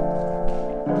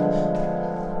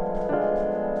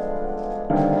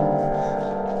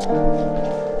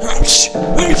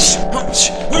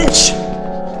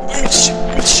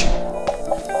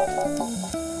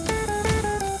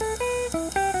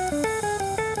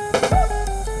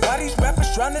 Why these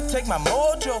rappers trying to take my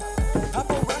mojo?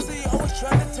 Paparazzi always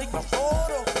trying to take my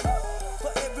photo.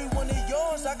 For every one of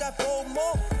yours, I got 4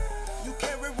 more. You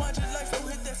can't rewind your life, so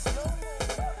hit that slow.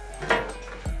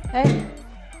 Hey,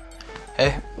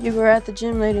 Hey. you were at the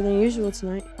gym later than usual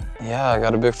tonight. Yeah, I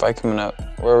got a big fight coming up.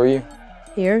 Where were you?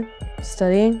 Here,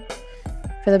 studying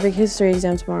for the big history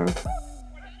exam tomorrow.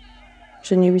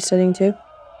 Shouldn't you be studying too?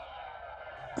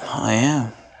 I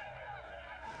am.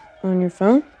 On your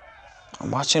phone? I'm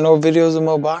watching old videos of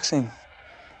Mo boxing.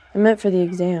 I meant for the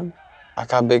exam. I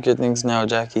got bigger things now,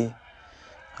 Jackie.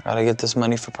 I gotta get this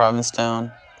money for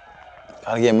Provincetown.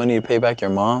 Gotta get money to pay back your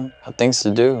mom. Got things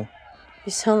to do.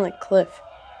 You sound like Cliff.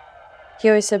 He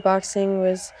always said boxing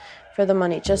was for the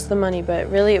money, just the money, but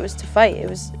really it was to fight. It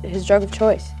was his drug of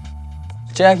choice.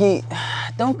 Jackie,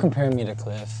 don't compare me to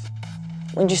Cliff.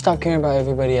 When'd you stop caring about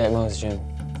everybody at Mo's gym?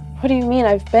 What do you mean?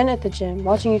 I've been at the gym,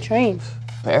 watching you train.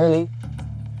 Barely.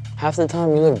 Half the time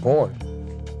you look bored.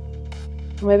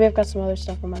 Maybe I've got some other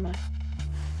stuff on my mind.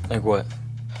 Like what?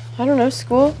 I don't know,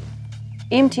 school,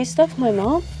 EMT stuff, my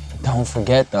mom. Don't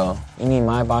forget though, you need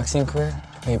my boxing career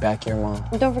to pay back your mom.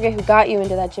 And don't forget who got you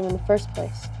into that gym in the first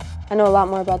place. I know a lot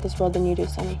more about this world than you do,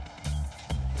 Sonny.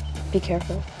 Be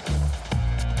careful.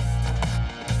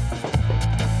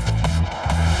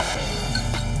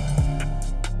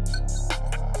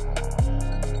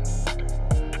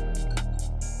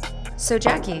 So,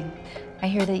 Jackie, I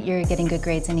hear that you're getting good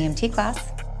grades in EMT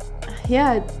class.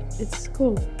 Yeah, it's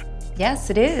cool. Yes,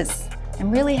 it is.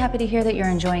 I'm really happy to hear that you're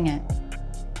enjoying it.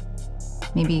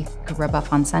 Maybe you could rub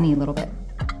off on Sonny a little bit.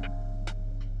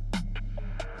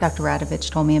 Dr. Radovich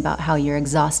told me about how you're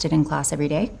exhausted in class every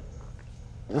day.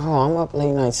 No, I'm up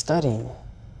late night studying.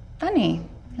 Funny,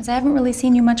 because I haven't really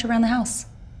seen you much around the house.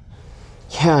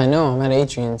 Yeah, I know, I'm at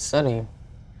Adrian's studying.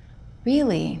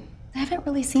 Really? I haven't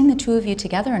really seen the two of you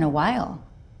together in a while.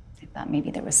 I thought maybe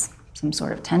there was some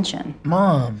sort of tension.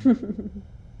 Mom.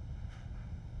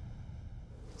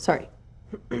 Sorry.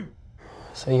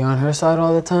 So you on her side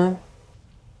all the time?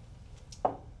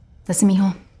 Listen,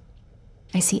 mijo,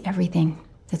 I see everything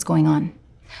that's going on.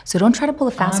 So don't try to pull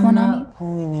a fast one on me. I'm not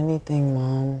pulling anything,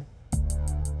 Mom.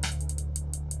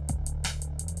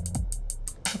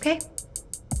 Okay.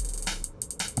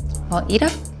 Well, eat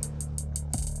up.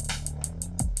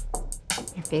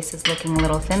 Your face is looking a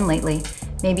little thin lately.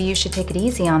 Maybe you should take it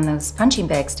easy on those punching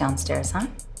bags downstairs, huh?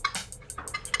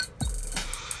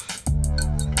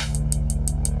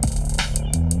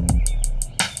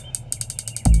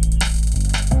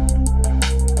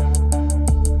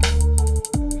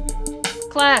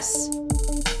 Class,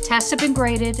 tests have been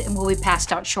graded and will be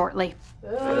passed out shortly.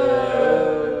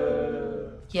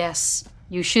 Yes,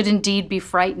 you should indeed be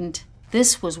frightened.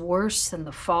 This was worse than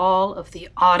the fall of the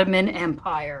Ottoman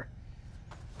Empire.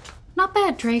 Not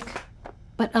bad, Drake,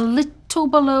 but a little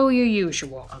below your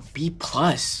usual. A B+.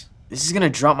 This is gonna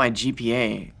drop my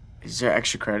GPA. Is there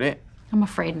extra credit? I'm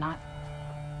afraid not.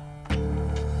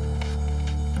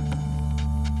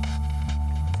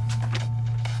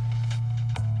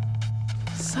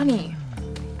 Sonny,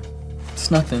 It's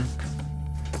nothing.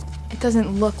 it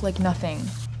doesn't look like nothing.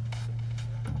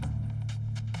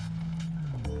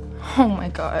 Oh my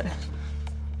God.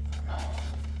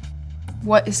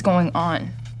 What is going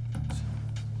on?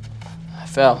 I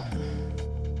fell.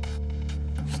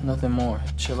 There's nothing more.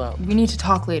 Chill out. We need to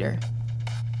talk later.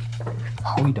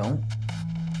 Oh, we don't.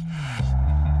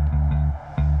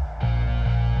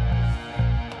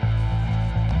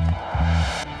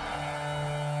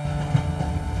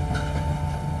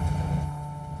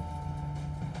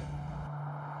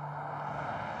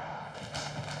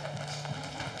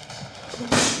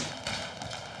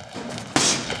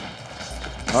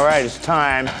 All right, it's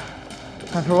time.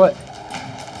 Time for what?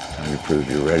 Time to prove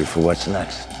you're ready for what's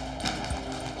next.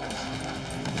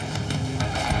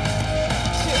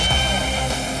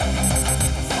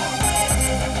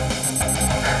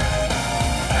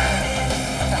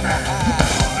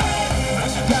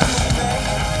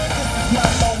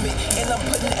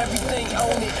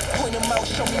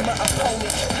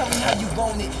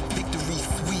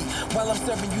 While I'm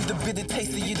serving you the bitter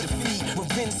taste of your defeat.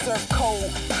 Revenge served cold,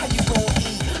 how you gon'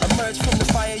 eat? Emerge from the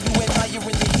fire, you admire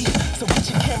in the heat. So get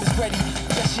your cameras ready,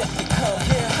 best yet to come.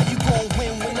 Yeah, how you gon'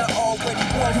 win when I already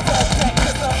won? Fall back,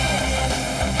 cause I'm...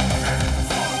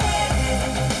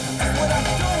 That's what I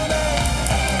do, man.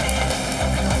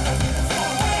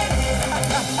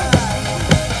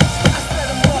 I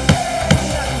set 'em up,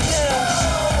 knock 'em down.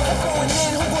 I'm going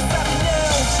in, who gon' stop me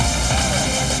now?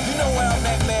 You know where I'm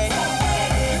at, man.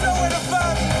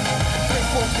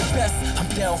 The best, I'm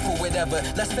down for whatever.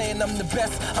 Not saying I'm the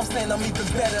best, I'm saying I'm even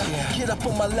better. Get up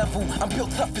on my level, I'm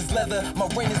built tough as leather. My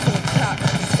reign is on top,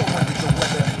 I'm so under the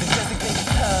weather. The designated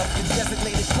time, the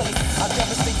designated place. I'll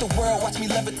devastate the world, watch me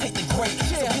levitate the great.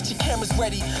 So get your cameras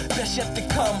ready, best yet to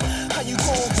come. How you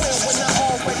gon' win when I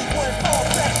already won? Fall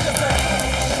back to the...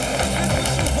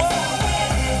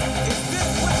 Is this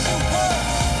what you want?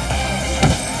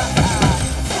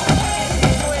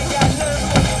 You ain't got nothing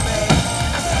for me, man.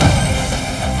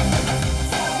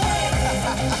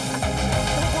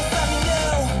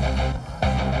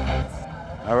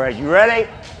 All right, you ready?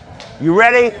 You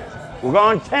ready? We're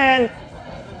going 10.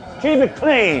 Keep it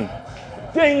clean.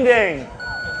 Ding, ding.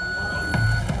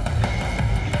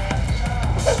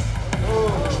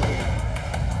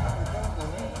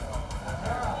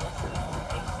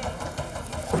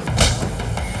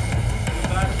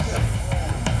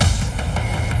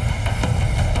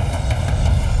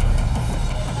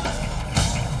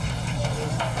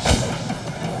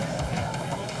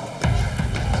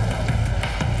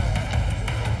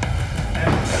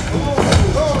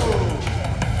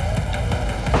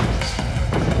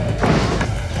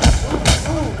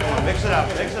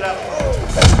 Mix it up.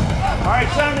 All right,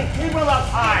 Sonny, keep them up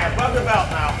high, above the belt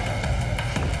now.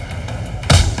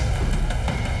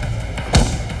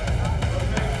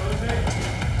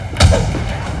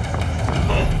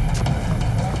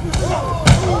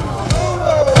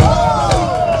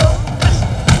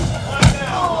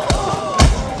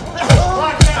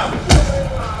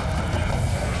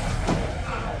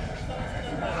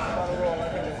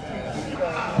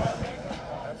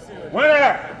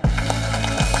 Winner!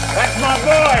 That's my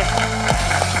boy!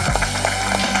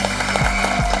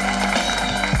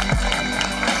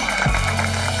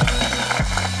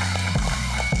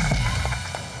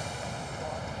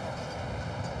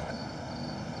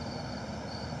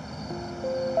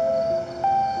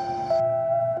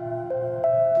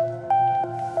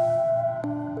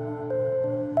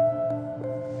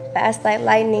 Fast like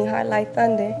lightning, hard like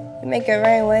thunder. You make it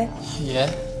rain, way. Yeah?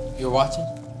 You're watching?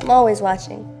 I'm always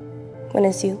watching. When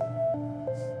it's you.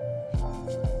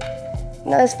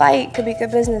 You know, this fight could be good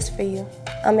business for you.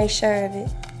 I'll make sure of it.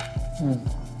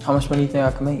 How much money do you think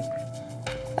I can make?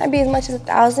 Might be as much as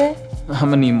 1,000. I'm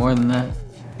gonna need more than that.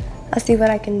 I'll see what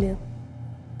I can do.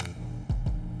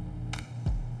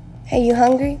 Hey, you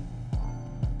hungry?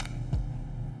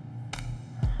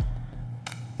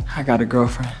 I got a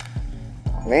girlfriend.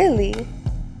 Really?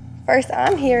 First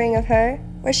I'm hearing of her.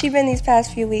 Where's she been these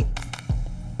past few weeks?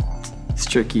 It's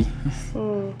tricky.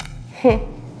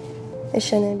 It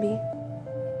shouldn't be.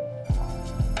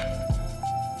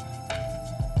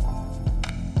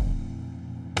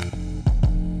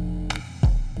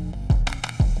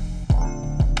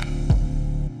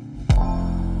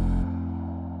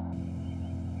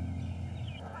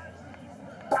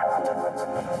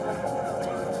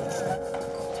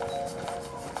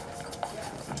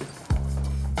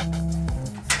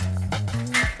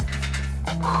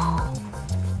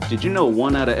 Did you know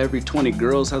 1 out of every 20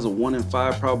 girls has a 1 in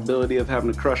 5 probability of having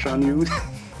a crush on you?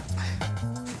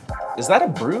 Is that a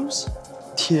bruise?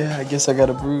 Yeah, I guess I got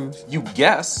a bruise. You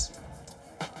guess?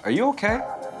 Are you okay?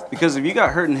 Because if you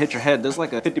got hurt and hit your head, there's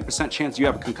like a 50% chance you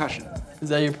have a concussion. Is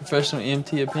that your professional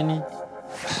EMT opinion?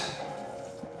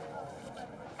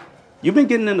 You been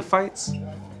getting into fights?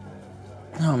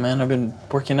 No, man, I've been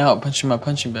working out, punching my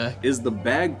punching bag. Is the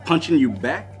bag punching you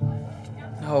back?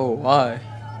 No, why?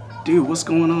 Dude, what's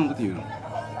going on with you?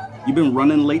 You've been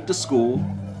running late to school,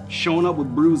 showing up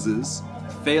with bruises,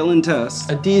 failing tests.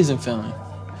 A D isn't failing.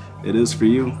 It is for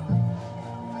you.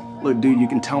 Look, dude, you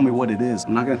can tell me what it is.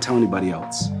 I'm not gonna tell anybody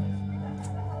else.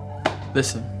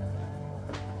 Listen,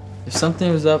 if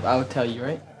something was up, I would tell you,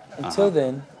 right? Until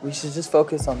then, we should just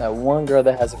focus on that one girl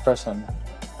that has a crush on me.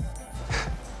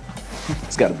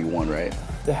 It's gotta be one, right?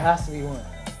 There has to be one.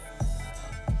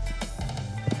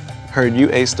 Heard you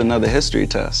aced another history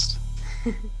test.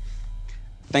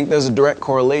 Think there's a direct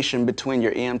correlation between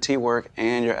your EMT work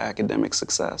and your academic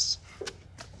success?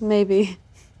 Maybe.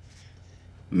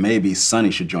 Maybe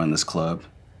Sonny should join this club.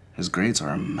 His grades are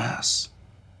a mess.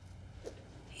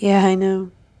 Yeah, I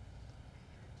know.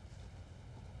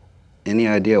 Any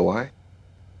idea why?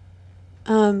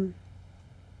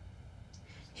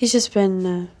 He's just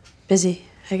been busy,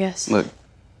 I guess. Look,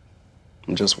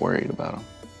 I'm just worried about him.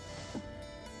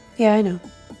 Yeah, I know.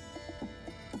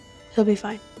 He'll be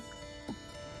fine.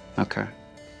 Okay.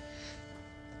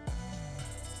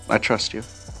 I trust you.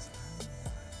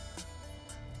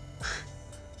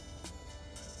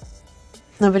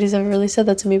 Nobody's ever really said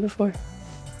that to me before.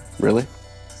 Really?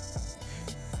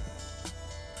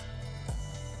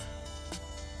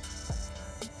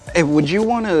 Hey, would you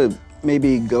want to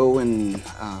maybe go and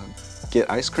get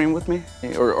ice cream with me?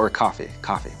 Or coffee?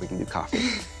 Coffee. We can do coffee.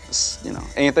 Just, you know,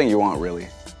 anything you want, really.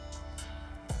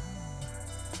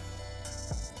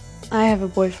 I have a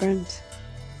boyfriend.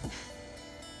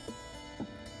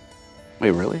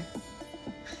 Wait, really?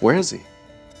 Where is he?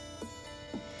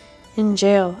 In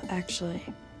jail, actually.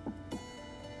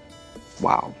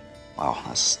 Wow. Wow,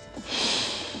 that's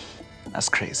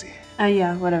crazy.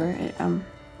 Yeah, whatever.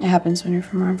 It happens when you're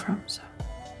from where I'm from, so.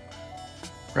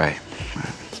 Right.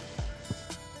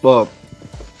 Well,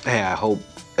 hey, I hope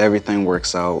everything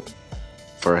works out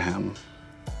for him,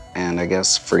 and I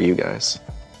guess for you guys.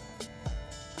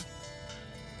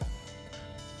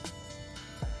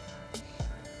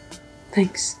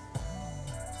 Thanks.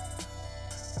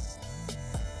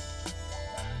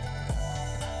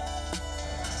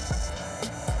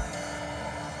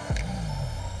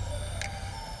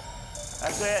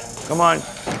 That's it. Come on.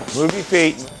 Move your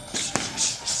feet.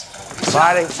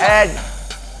 Body, head.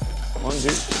 1, 2,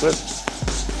 flip.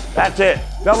 That's it.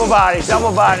 Double body,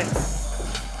 double body.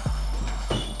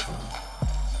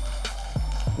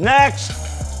 Next.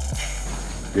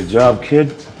 Good job,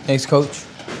 kid. Thanks, Coach.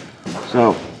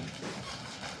 So,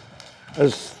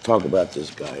 let's talk about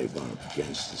this guy you're going up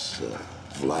against, this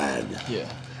Vlad. Yeah.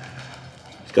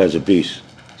 This guy's a beast.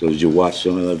 So did you watch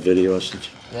some of that video I sent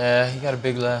you? Yeah, he got a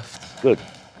big left. Good,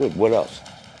 good. What else?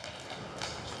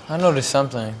 I noticed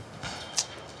something.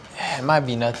 It might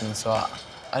be nothing, so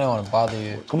I don't want to bother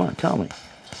you. Come on, tell me.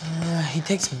 He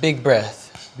takes a big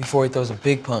breath before he throws a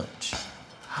big punch.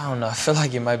 I don't know, I feel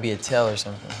like it might be a tail or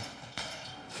something.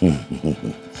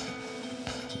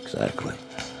 Exactly.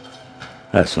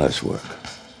 That's nice work.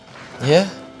 Yeah?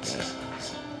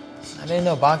 I didn't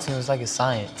know boxing was like a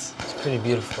science. It's pretty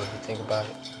beautiful if you think about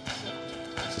it.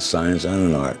 It's a science and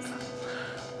an art.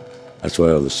 That's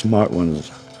why all the smart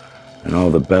ones and all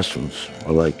the best ones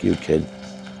are like you, kid.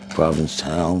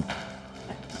 Provincetown.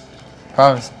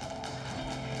 Province.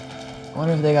 I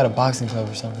wonder if they got a boxing club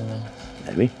or something there.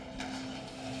 Maybe.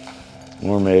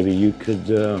 Or maybe you could,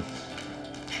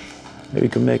 maybe you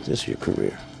could make this your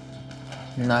career.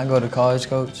 Not go to college,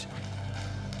 Coach?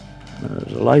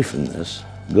 There's a life in this.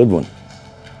 Good one.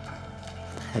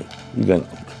 Hey, you can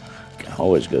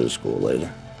always go to school later.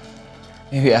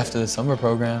 Maybe after the summer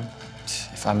program,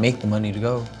 if I make the money to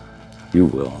go. You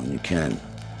will, and you can.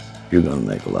 You're gonna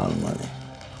make a lot of money.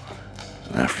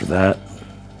 And after that,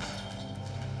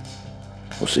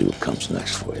 we'll see what comes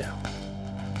next for you.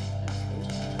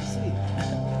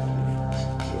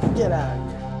 Get out of here.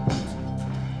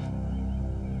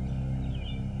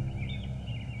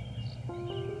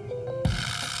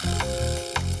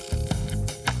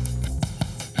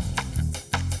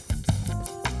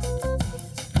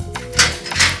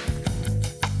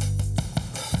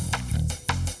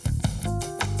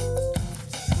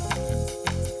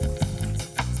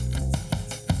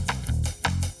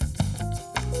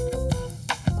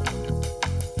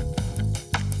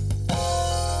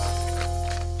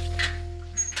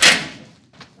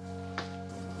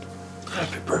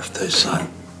 birthday, son.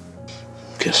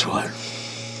 Guess what?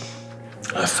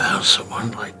 I found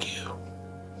someone like you.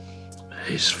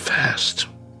 He's fast.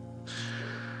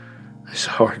 He's a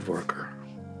hard worker.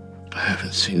 I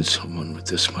haven't seen someone with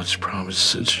this much promise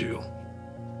since you.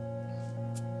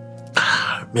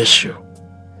 I miss you.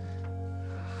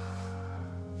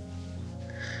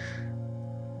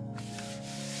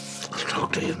 I'll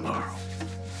talk to you tomorrow.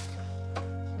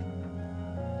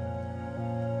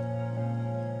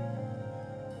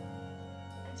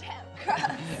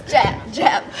 Jab,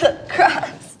 jab, hook,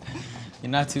 cross. You're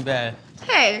not too bad.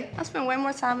 Hey, I spent way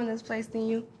more time in this place than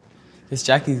you. This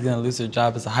Jackie's gonna lose her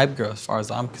job as a hype girl as far as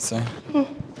I'm concerned.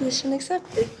 Mission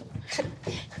accepted.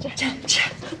 Jab, jab,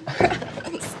 jab,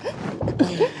 cross.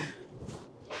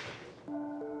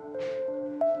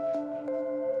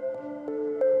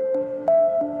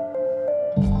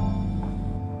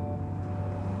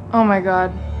 Oh my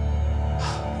God.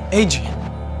 Adrian!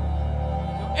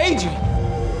 Adrian!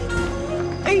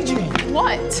 Adrian!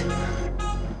 What?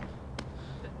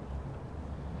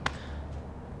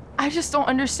 I just don't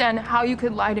understand how you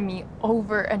could lie to me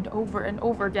over and over and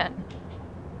over again.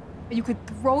 You could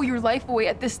throw your life away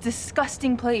at this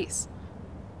disgusting place.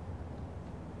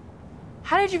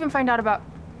 How did you even find out about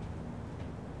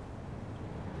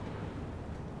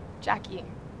Jackie?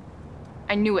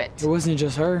 I knew it. It wasn't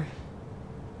just her.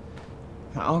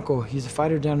 My uncle, he's a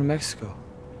fighter down in Mexico.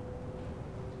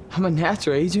 I'm a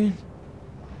natural, Adrian.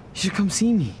 You should come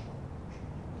see me.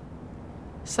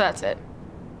 So that's it.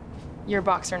 You're a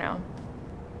boxer now.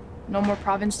 No more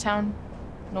Provincetown.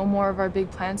 No more of our big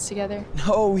plans together.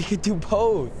 No, we could do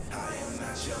both.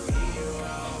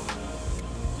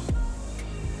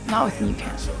 Not with me, you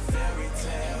can't.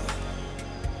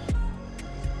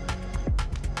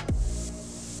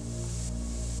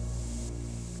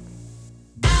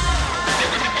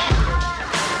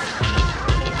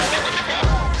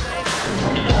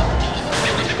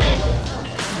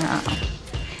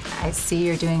 I see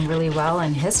you're doing really well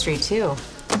in history, too.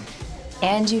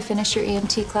 And you finished your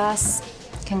EMT class.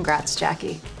 Congrats,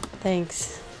 Jackie.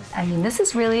 Thanks. I mean, this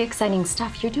is really exciting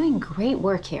stuff. You're doing great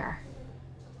work here.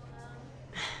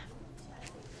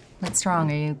 What's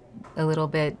wrong? Are you a little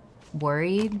bit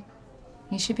worried?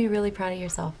 You should be really proud of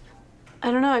yourself. I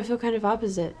don't know, I feel kind of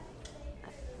opposite,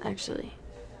 actually.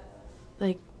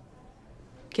 Like,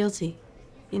 guilty,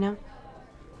 you know?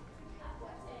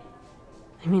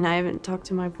 I mean, I haven't talked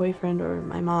to my boyfriend or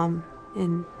my mom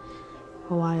in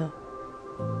a while.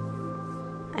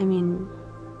 I mean,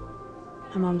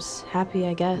 my mom's happy,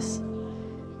 I guess.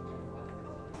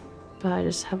 But I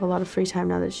just have a lot of free time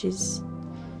now that she's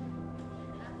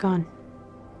gone.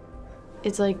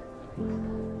 It's like,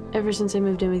 ever since I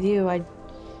moved in with you, I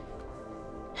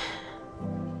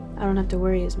don't have to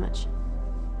worry as much,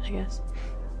 I guess.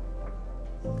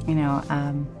 You know,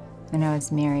 when I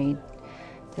was married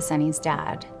to Sonny's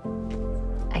dad,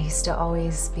 I used to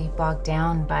always be bogged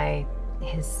down by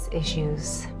his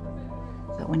issues.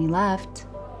 But when he left,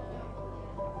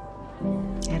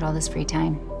 I had all this free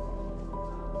time.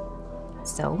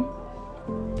 So,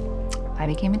 I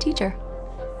became a teacher.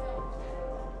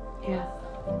 Yeah.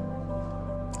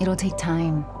 It'll take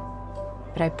time,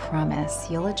 but I promise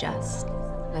you'll adjust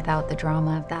without the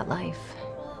drama of that life.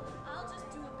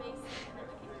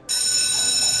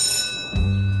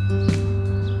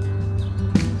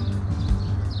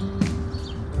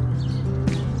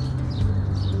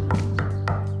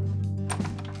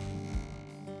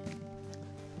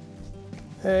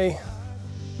 Hey.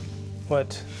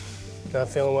 What? Not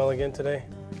feeling well again today?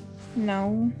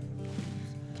 No.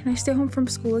 Can I stay home from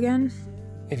school again?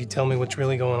 If you tell me what's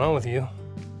really going on with you.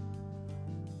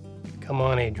 Come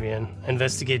on, Adrienne. I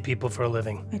investigate people for a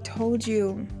living. I told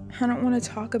you. I don't want to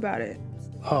talk about it.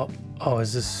 Oh,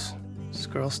 is this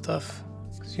girl stuff?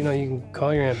 Because, you know, you can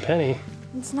call your Aunt Penny.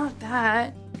 It's not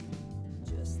that.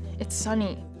 It's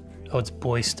Sonny. Oh, it's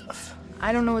boy stuff.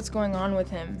 I don't know what's going on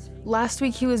with him. Last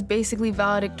week he was basically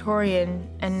valedictorian,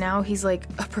 and now he's like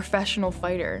a professional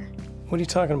fighter. What are you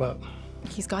talking about?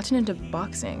 He's gotten into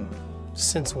boxing.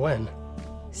 Since when?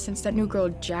 Since that new girl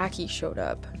Jackie showed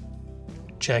up.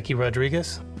 Jackie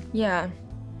Rodriguez? Yeah.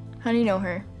 How do you know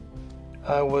her?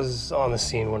 I was on the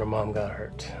scene when her mom got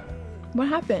hurt. What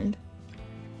happened?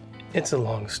 It's a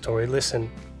long story. Listen,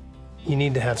 you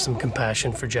need to have some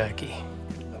compassion for Jackie,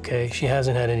 okay? She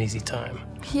hasn't had an easy time.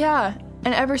 Yeah,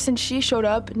 and ever since she showed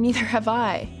up, neither have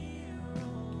I.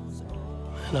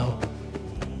 I know.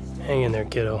 Hang in there,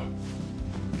 kiddo.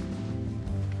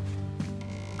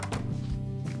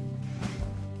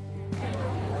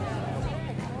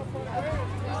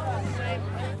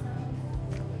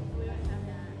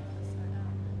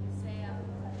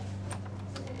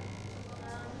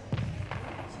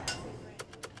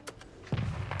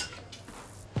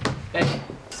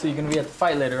 So you're gonna be at the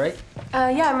fight later, right?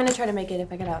 Yeah, I'm gonna try to make it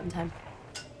if I get out in time.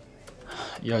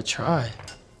 Yeah, try.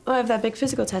 Oh, I have that big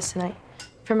physical test tonight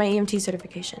for my EMT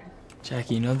certification.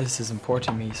 Jackie, you know this is important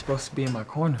to me. You're supposed to be in my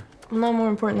corner. Well, not more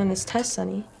important than this test,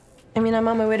 Sonny. I mean, I'm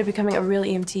on my way to becoming a real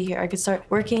EMT here. I could start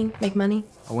working, make money.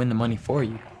 I'll win the money for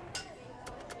you.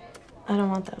 I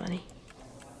don't want that money.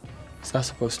 What's that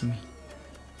supposed to mean?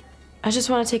 I just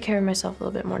want to take care of myself a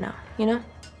little bit more now, you know?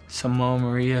 Simone,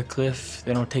 Maria, Cliff,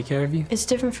 they don't take care of you? It's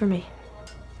different for me.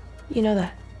 You know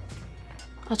that.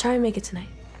 I'll try and make it tonight.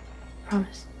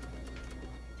 Promise.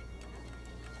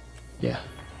 Yeah.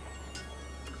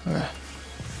 All right.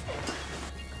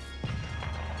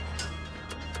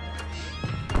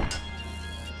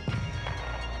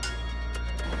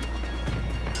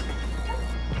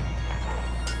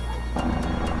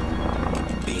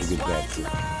 Get back to it.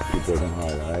 Keep working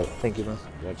hard, all right? Thank you, bro.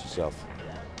 Watch yourself.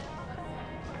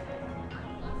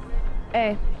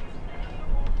 Hey.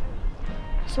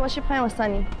 So what's your plan with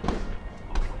Sonny?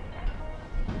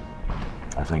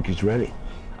 I think he's ready.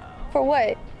 For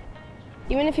what?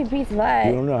 Even if he beats You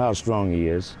Vlad. don't know how strong he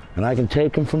is. And I can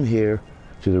take him from here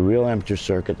to the real amateur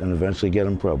circuit and eventually get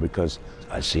him pro because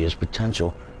I see his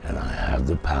potential and I have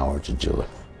the power to do it.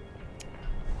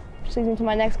 Which leads me to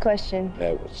my next question.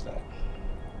 Yeah, what's that?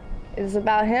 Is this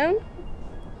about him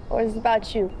or is it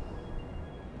about you?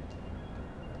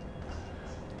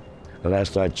 The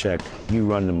last I checked, you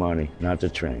run the money, not the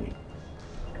training.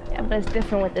 Yeah, but it's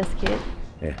different with this kid.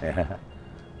 Yeah.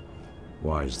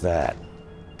 Why is that?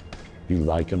 You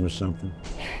like him or something?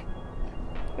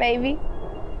 Maybe.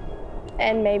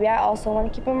 And maybe I also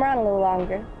want to keep him around a little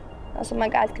longer. So my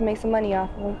guys can make some money off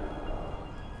of him.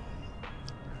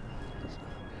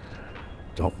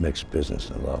 Don't mix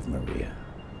business and love, Maria.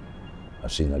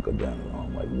 I've seen that go down the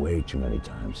wrong way way too many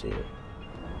times here.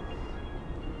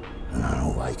 And I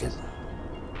don't like it.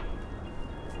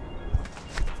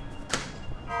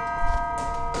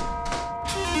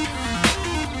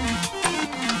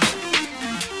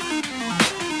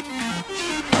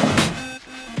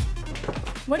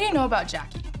 What do you know about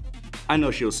Jackie? I know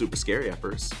she was super scary at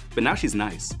first, but now she's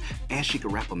nice. And she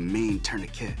could rap a mean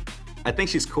tourniquet. I think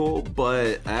she's cool,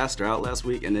 but I asked her out last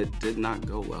week and it did not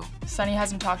go well. Sonny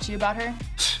hasn't talked to you about her?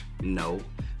 No,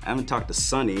 I haven't talked to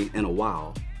Sonny in a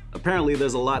while. Apparently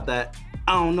there's a lot that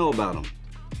I don't know about him.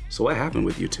 So what happened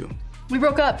with you two? We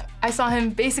broke up. I saw him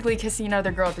basically kissing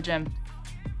another girl at the gym.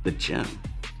 The gym?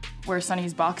 Where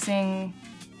Sonny's boxing,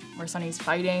 where Sonny's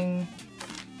fighting.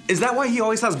 Is that why he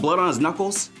always has blood on his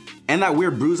knuckles? And that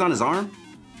weird bruise on his arm?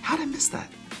 How'd I miss that?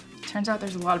 Turns out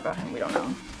there's a lot about him we don't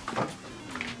know.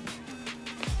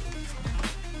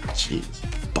 Jeez,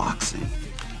 boxing.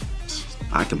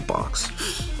 I can box.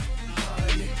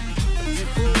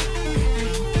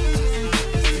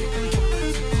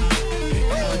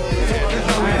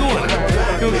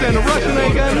 You know what I'm saying? The Russian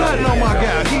ain't got nothing on my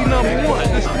guy. He number one.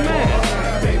 That's the man.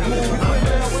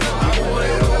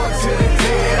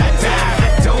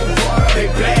 They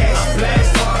blast,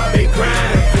 blast, they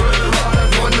grind,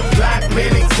 on the block, man,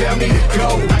 they tell me to go.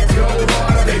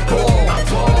 They ball,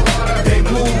 they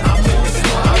move, I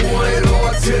want it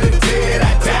all to the dead I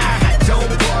die. I don't,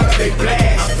 they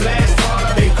blast, blast,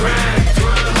 they grind.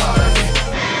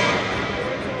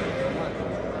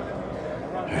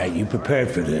 All right, you prepared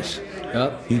for this?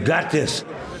 Yup. You got this?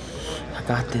 I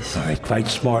got this. All right, fight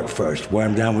smart first. Wear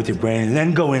him down with your brain, and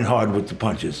then go in hard with the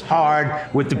punches. Hard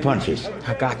with the punches.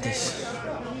 I got this.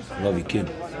 Love you, kid.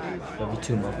 Love you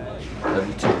too, Mo. Love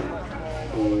you too.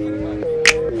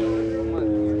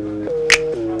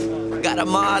 Got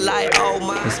 'em all like, oh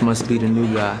my. This must be the new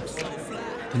guy.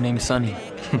 The name's Sonny.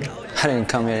 I didn't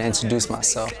come here to introduce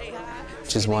myself.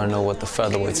 Just want to know what the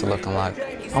featherweights are looking like.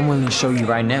 I'm willing to show you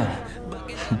right now.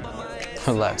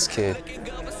 Relax, kid.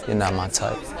 You're not my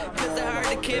type.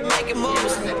 Kid making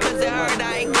moves, cause they heard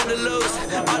I ain't gonna lose.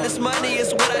 All this money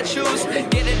is what I choose.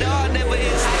 Get it all, never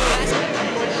is.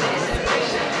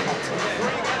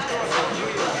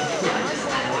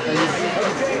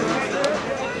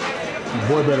 The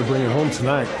boy better bring it home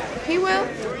tonight. He will.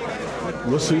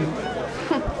 We'll see.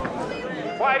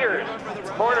 Fighters,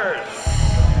 corners.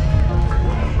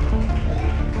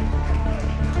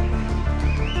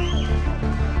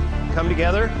 Come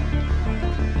together.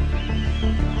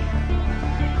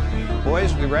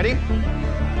 Boys, we ready?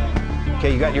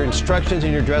 Okay, you got your instructions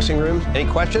in your dressing room. Any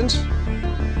questions?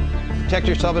 Protect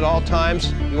yourself at all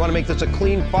times. We want to make this a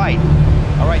clean fight.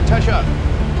 All right, touch up.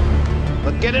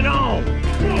 Let's get it on.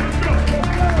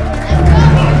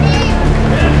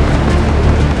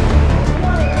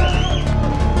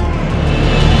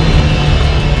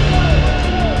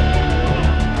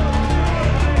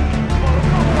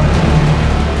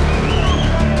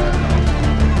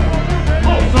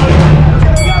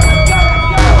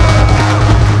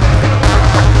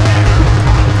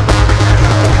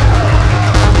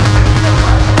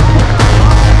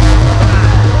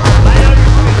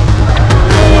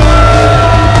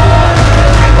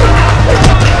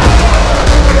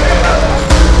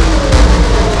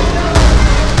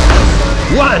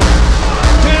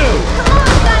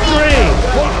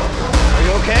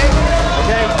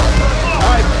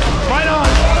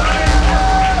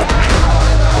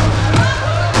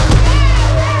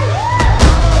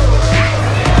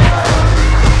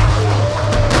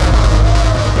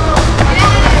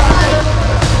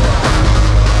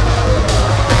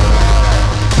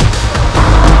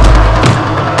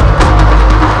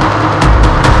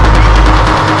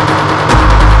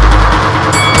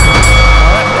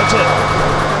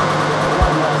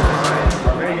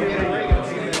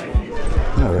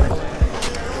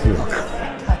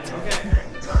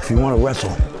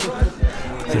 wrestle.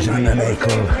 There's an MMA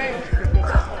club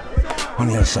on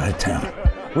the other side of town.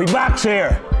 We box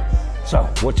here. So,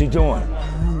 what's he doing?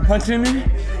 Punching me?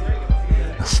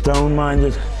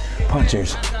 Stone-minded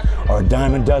punchers are a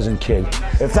dime a dozen, kid.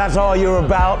 If that's all you're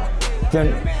about,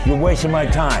 then you're wasting my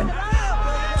time.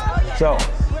 So,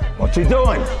 what's he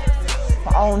doing?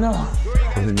 Oh no.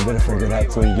 Well, then you better figure it out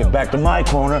before you get back to my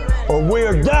corner, or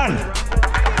we're done.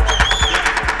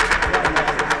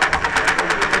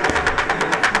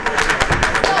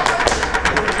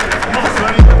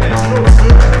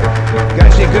 You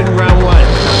guys did good in round one.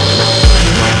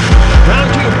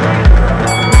 Round two.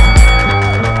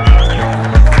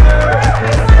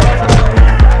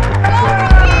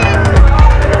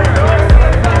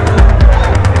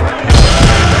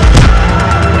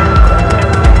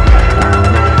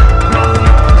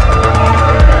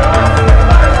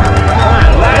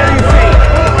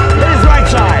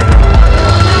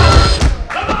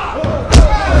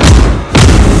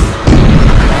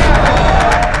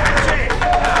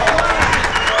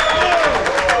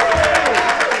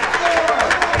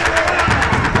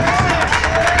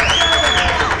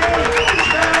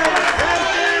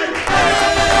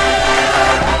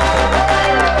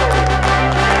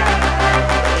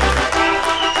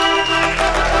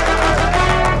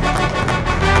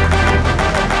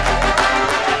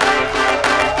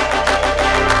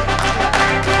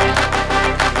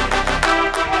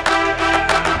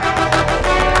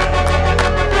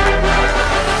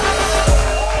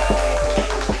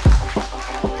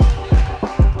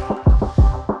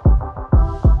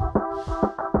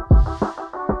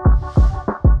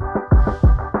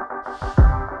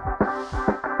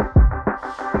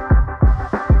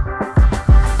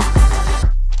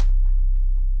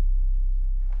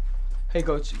 Hey,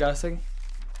 Coach, you got a second?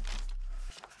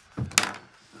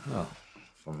 Oh,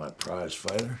 for my prize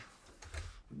fighter?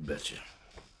 Betcha.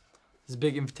 There's a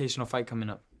big invitational fight coming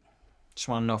up. Just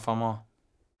want to know if I'm on.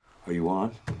 Are you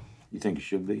on? You think you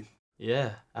should be?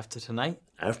 Yeah, after tonight?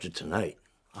 After tonight?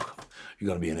 You're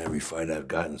gonna be in every fight I've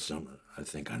gotten, something I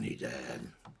think I need to add.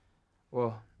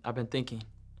 Well, I've been thinking.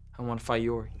 I want to fight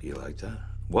Yori. Do you like that?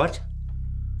 What?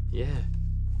 Yeah.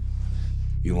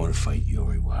 You want to fight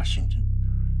Yori Washington?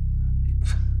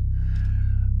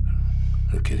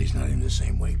 Look, kid, he's not in the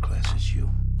same weight class as you.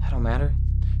 That don't matter.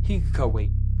 He could cut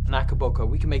weight, and I could both cut.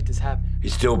 We can make this happen.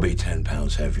 He'd still be 10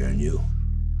 pounds heavier than you.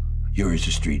 Yuri's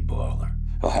a street baller.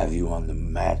 He'll have you on the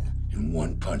mat in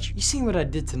one punch. You seen what I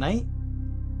did tonight?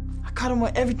 I caught him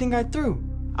with everything I threw.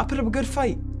 I put up a good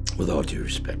fight. With all due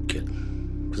respect, kid,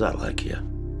 because I like you,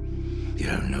 you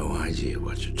have no idea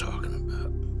what you're talking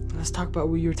about. Let's talk about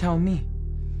what you were telling me.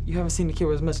 You haven't seen a kid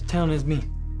with as much talent as me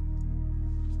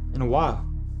in a while.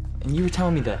 And you were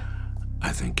telling me that.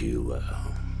 I think you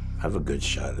have a good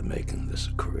shot at making this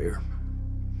a career.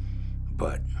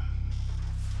 But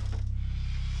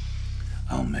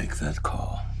I'll make that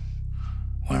call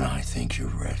when I think you're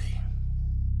ready.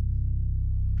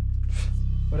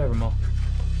 Whatever, Mo.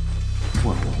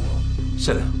 Whoa.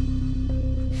 Sit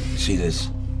down. See this?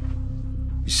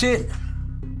 You see it?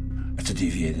 That's a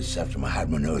deviated septum. I had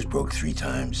my nose broke 3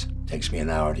 times. Takes me an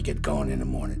hour to get going in the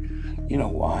morning. You know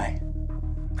why?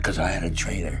 Because I had a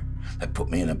trainer that put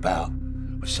me in a bout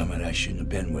with somebody I shouldn't have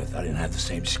been with. I didn't have the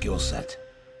same skill set.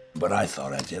 But I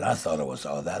thought I did. I thought it was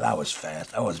all that. I was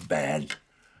fast. I was bad.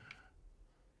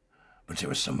 But there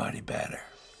was somebody better.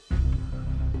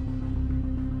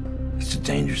 It's a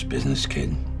dangerous business,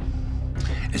 kid.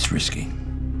 It's risky.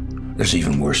 There's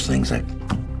even worse things like...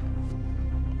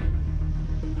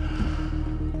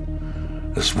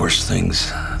 There's worse things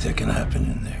that can happen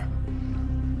in there.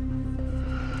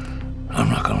 I'm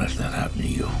not gonna let that happen to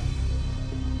you.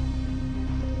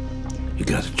 You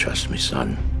gotta trust me,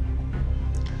 son.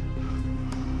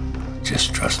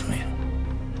 Just trust me.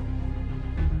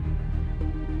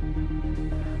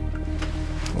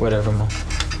 Whatever, Mo.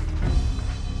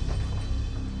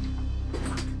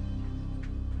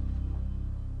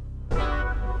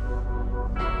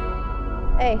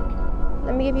 Hey,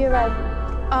 let me give you a ride.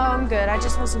 Oh, I'm good. I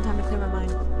just want some time to clear my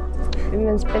mind. You've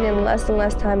been spending less and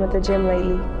less time at the gym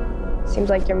lately. Seems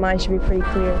like your mind should be pretty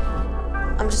clear.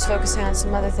 I'm just focusing on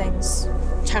some other things.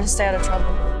 Trying to stay out of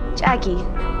trouble. Jackie,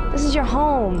 this is your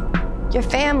home, your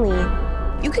family.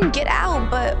 You can get out,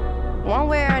 but one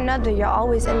way or another, you'll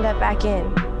always end up back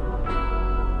in.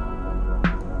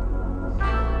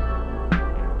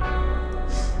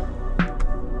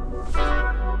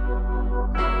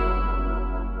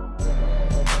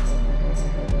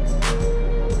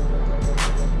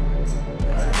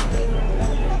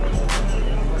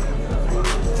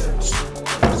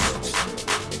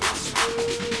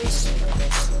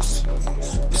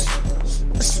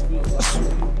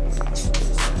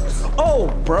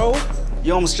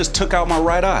 almost just took out my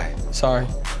right eye. Sorry.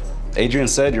 Adrian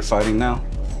said you're fighting now.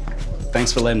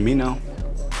 Thanks for letting me know.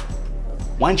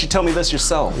 Why didn't you tell me this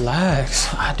yourself?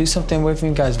 Relax. I do something away from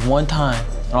you guys one time,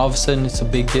 and all of a sudden it's a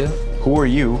big deal. Who are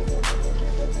you?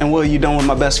 And what are you doing with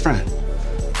my best friend?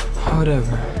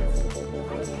 Whatever.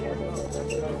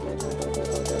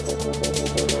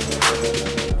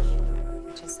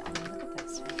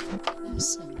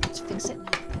 Let's fix it now.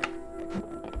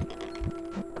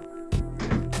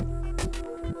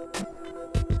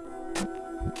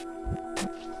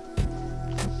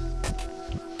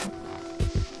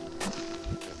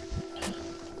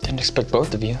 Didn't expect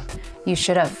both of you. You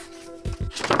should have.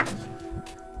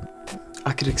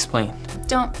 I could explain.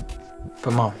 Don't.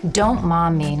 But Mom. Don't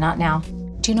mom me, not now.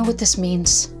 Do you know what this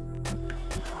means?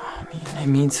 It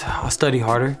means I'll study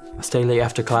harder. I'll stay late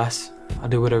after class. I'll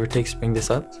do whatever it takes to bring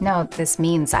this up. No, this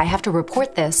means I have to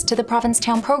report this to the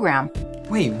Provincetown program.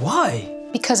 Wait, why?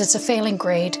 Because it's a failing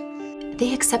grade.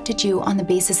 They accepted you on the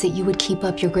basis that you would keep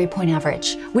up your grade point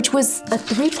average, which was a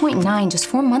 3.9 just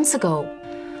 4 months ago.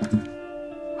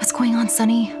 What's going on,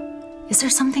 Sonny? Is there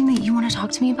something that you want to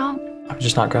talk to me about? I'm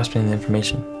just not grasping the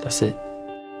information. That's it.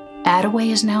 Attaway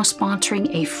is now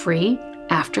sponsoring a free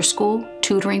after-school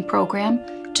tutoring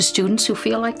program to students who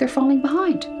feel like they're falling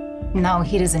behind. No,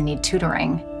 he doesn't need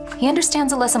tutoring. He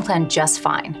understands the lesson plan just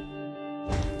fine.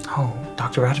 Oh,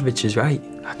 Dr. Radovich is right.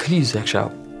 I could use extra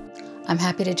help. I'm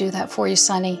happy to do that for you,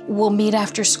 Sonny. We'll meet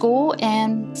after school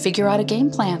and figure out a game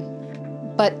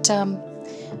plan. But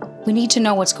we need to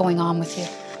know what's going on with you.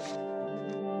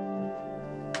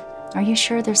 Are you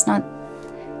sure there's not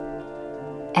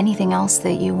anything else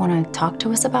that you want to talk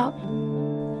to us about?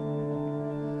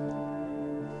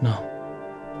 No,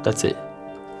 that's it.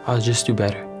 I'll just do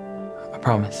better. I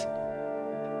promise.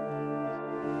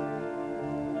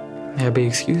 May I be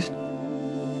excused?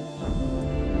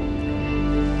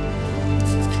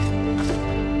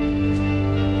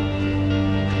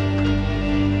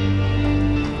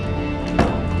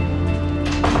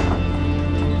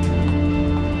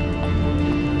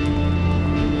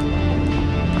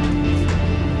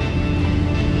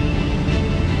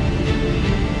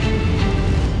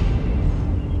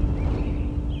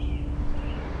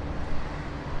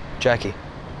 Jackie.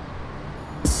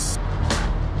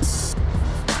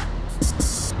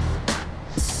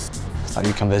 Thought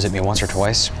you'd come visit me once or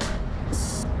twice.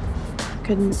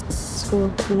 Couldn't.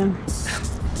 School, you know.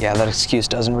 Yeah, that excuse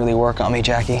doesn't really work on me,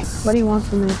 Jackie. What do you want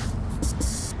from me?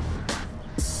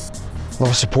 A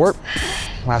little support.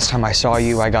 Last time I saw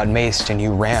you, I got maced and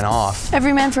you ran off.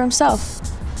 Every man for himself.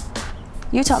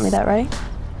 You taught me that, right?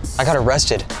 I got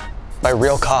arrested by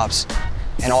real cops.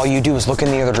 And all you do is look in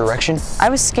the other direction?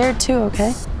 I was scared too,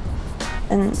 okay?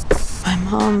 And my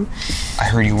mom... I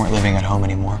heard you weren't living at home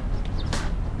anymore.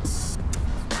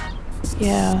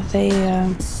 Yeah, they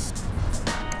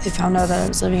found out that I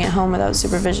was living at home without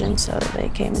supervision, so they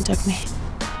came and took me.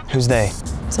 Who's they?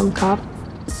 Some cop.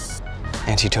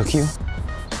 And he took you?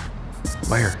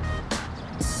 Where?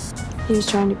 He was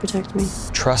trying to protect me.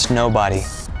 Trust nobody.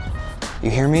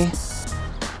 You hear me?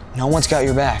 No one's got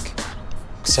your back,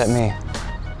 except me.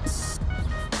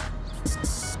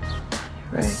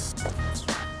 Right.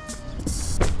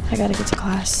 I gotta get to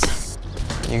class.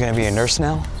 You gonna be a nurse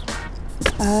now?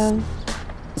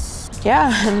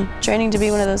 Yeah, I'm training to be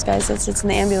one of those guys that sits in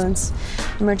the ambulance.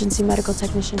 Emergency medical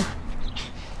technician.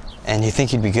 And you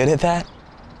think you'd be good at that?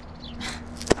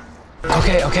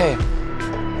 Okay.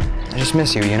 I just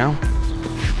miss you, you know?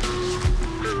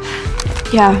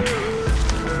 Yeah.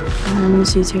 I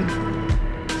miss you too.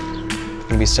 You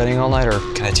gonna be studying all night, or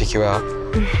can I take you out?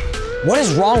 What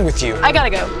is wrong with you? I gotta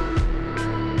go.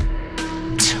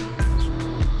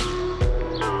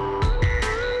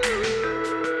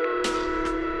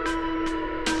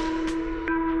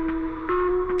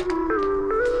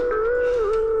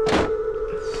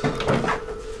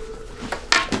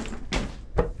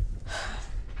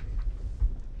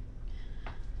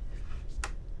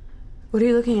 What are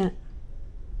you looking at?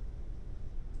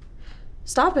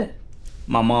 Stop it.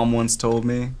 My mom once told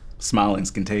me,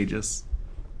 smiling's contagious.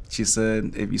 She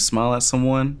said, if you smile at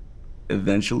someone,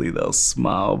 eventually they'll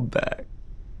smile back.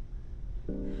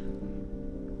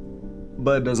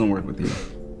 But it doesn't work with you.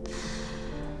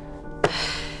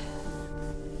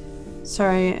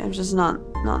 Sorry, I'm just not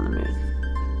in the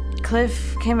mood.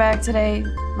 Cliff came back today,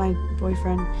 my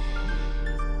boyfriend,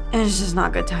 and it's just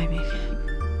not good timing.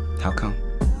 How come?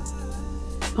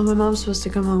 Well, my mom's supposed to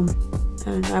come home,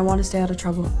 and I want to stay out of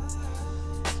trouble.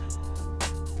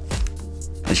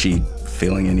 Is she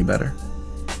feeling any better?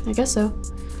 I guess so.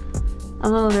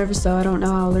 I'm a little nervous though. I don't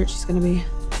know how alert she's gonna be.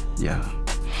 Yeah.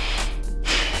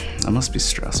 That must be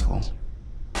stressful.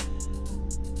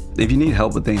 If you need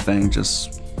help with anything,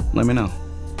 just let me know.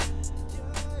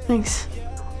 Thanks.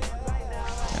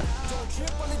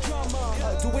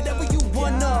 Do whatever you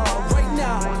wanna right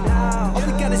now. All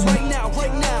we got is right now,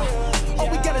 right now. All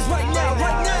we got is right now,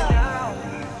 right now.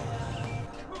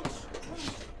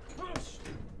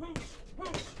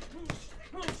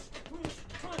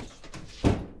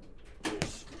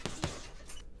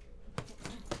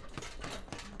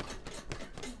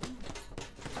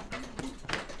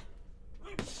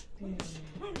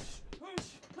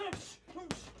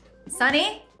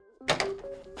 Sonny?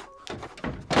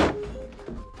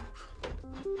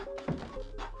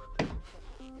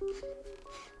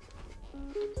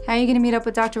 How are you going to meet up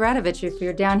with Dr. Radovich if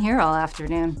you're down here all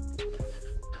afternoon?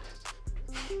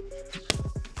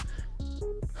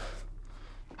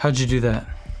 How'd you do that?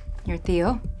 You're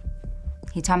Theo.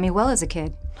 He taught me well as a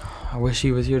kid. I wish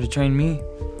he was here to train me.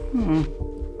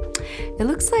 It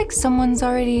looks like someone's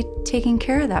already taking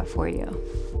care of that for you.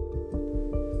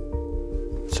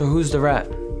 So who's the rat?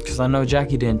 Because I know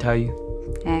Jackie didn't tell you.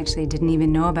 I actually didn't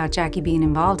even know about Jackie being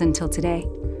involved until today.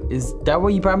 Is that why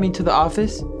you brought me to the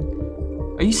office?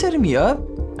 Are you setting me up?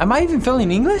 Am I even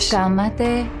failing English?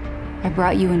 Calmate. I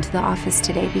brought you into the office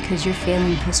today because your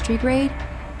failing history grade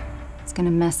is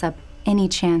gonna mess up any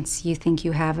chance you think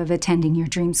you have of attending your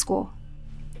dream school.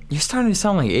 You're starting to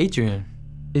sound like Adrian.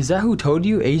 Is that who told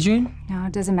you, Adrian? No,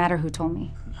 it doesn't matter who told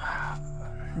me.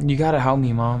 You gotta help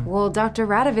me, Mom. Well, Dr.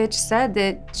 Radovich said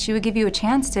that she would give you a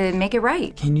chance to make it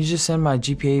right. Can you just send my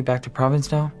GPA back to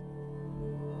Provincetown?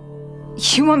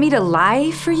 You want me to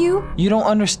lie for you? You don't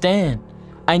understand.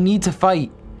 I need to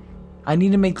fight. I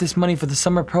need to make this money for the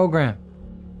summer program.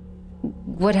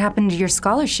 What happened to your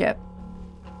scholarship?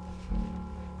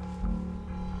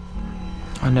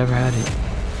 I never had it.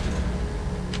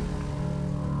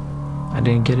 I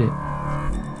didn't get it.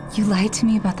 You lied to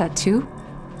me about that too?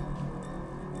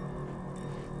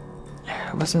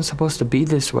 It wasn't supposed to be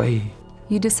this way.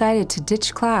 You decided to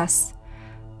ditch class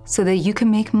so that you can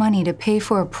make money to pay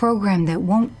for a program that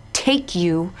won't take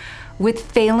you with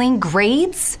failing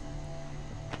grades?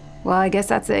 Well, I guess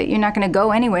that's it. You're not gonna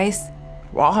go anyways.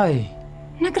 Why?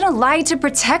 I'm not gonna lie to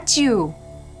protect you.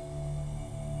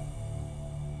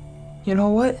 You know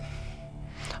what?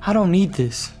 I don't need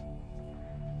this.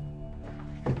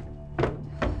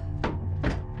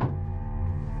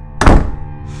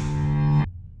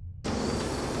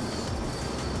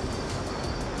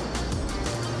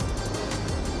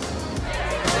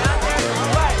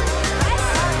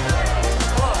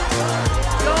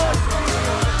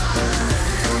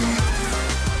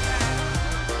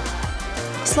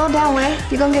 Slow down, Way.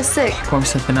 You're gonna get sick. Pour me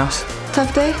something else.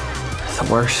 Tough day? The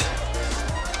worst.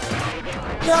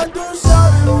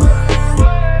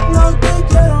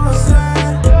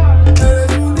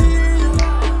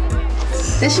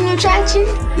 This your new traction?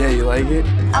 Yeah, you like it?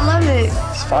 I love it.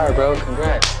 It's fire, bro.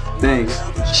 Congrats. Thanks.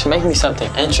 You should make me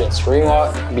something. Entrance, ring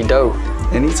walk, be dope.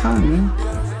 Anytime,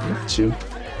 man. Got you.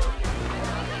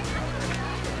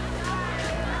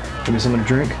 Give me something to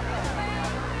drink?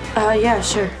 Yeah,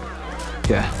 sure.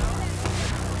 Yeah.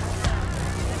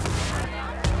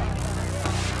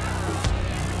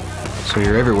 So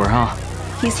you're everywhere, huh?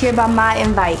 He's here by my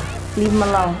invite. Leave him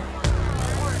alone.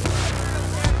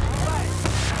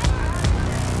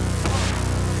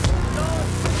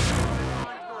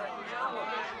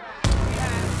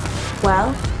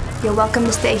 Well, you're welcome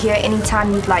to stay here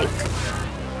anytime you'd like.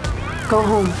 Go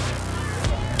home.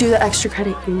 Do the extra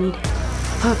credit you need.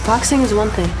 Look, boxing is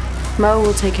one thing. Mo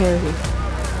will take care of you.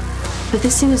 But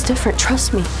this scene is different,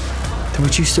 trust me. Then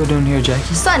what you still doing here,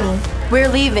 Jackie? Sonny, We're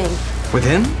leaving. With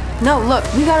him? No, look,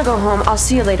 we gotta go home. I'll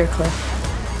see you later, Cliff.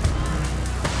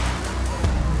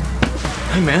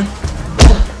 Hey, man.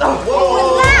 Relax,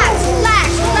 relax,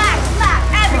 relax,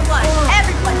 relax.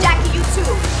 Everyone, Jackie, you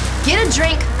too. Get a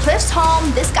drink. Cliff's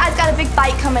home. This guy's got a big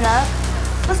fight coming up.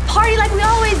 Let's party like we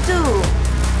always do.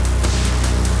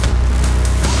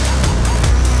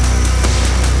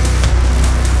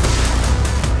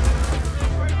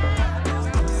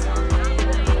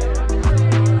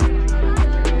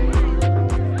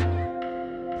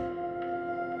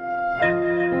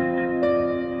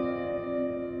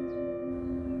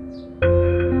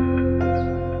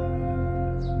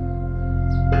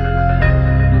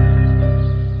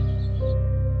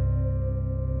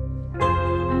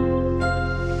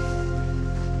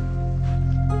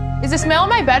 Is the smell on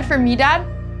my bed for me, Dad?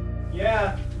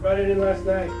 Yeah, brought it in last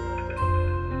night.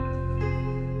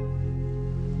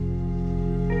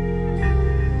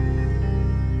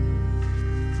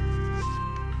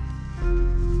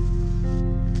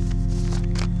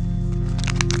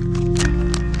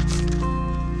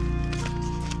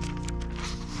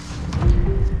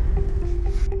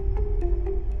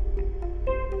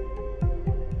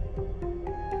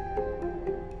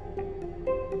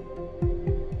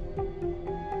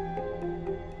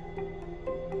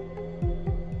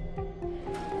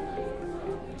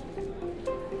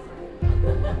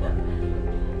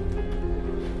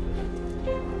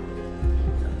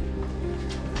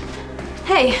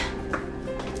 Hi.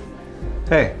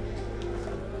 Hey.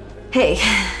 Hey.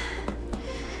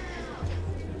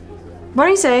 What do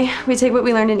you say we take what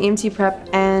we learned in EMT prep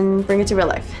and bring it to real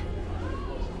life?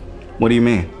 What do you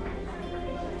mean?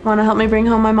 Want to help me bring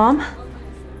home my mom?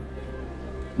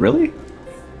 Really?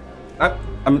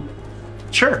 I'm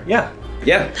sure, yeah.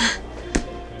 Yeah.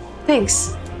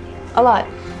 Thanks. A lot.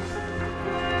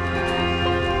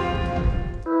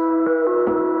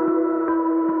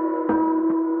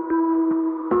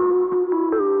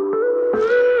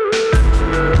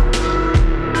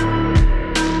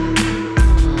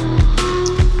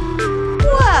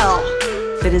 Well,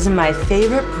 if it isn't my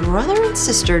favorite brother and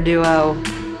sister duo.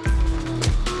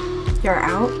 You're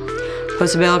out?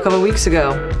 Posted bail a couple weeks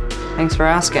ago. Thanks for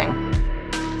asking.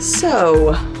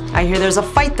 So, I hear there's a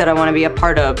fight that I want to be a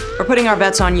part of. We're putting our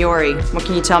bets on Yori. What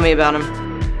can you tell me about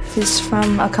him? He's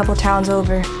from a couple towns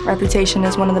over. Reputation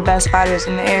as one of the best fighters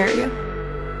in the area.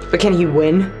 But can he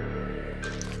win?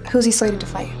 Who's he slated to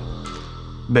fight?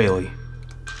 Bailey.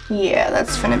 Yeah,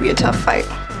 that's gonna be a tough fight.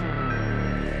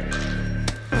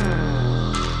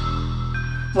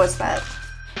 What's that?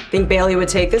 Think Bailey would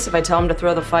take this if I tell him to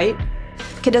throw the fight?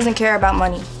 Kid doesn't care about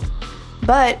money.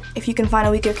 But if you can find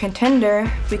a weaker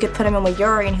contender, we could put him in with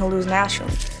Yuri and he'll lose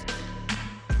naturally.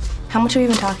 How much are we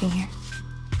even talking here?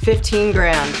 15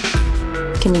 grand.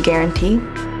 Can you guarantee?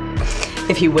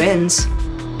 If he wins.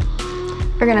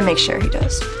 We're gonna make sure he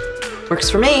does. Works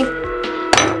for me.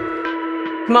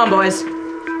 Come on, boys.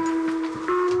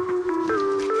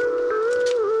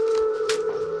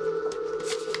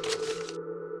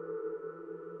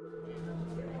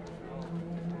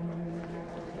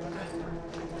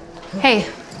 Hey.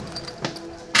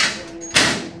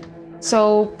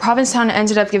 So Provincetown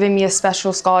ended up giving me a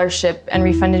special scholarship and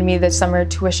refunded me the summer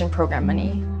tuition program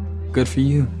money. Good for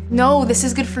you. No, this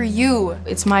is good for you.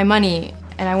 It's my money,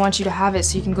 and I want you to have it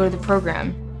so you can go to the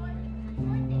program.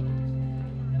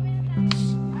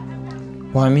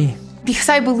 Why me? Because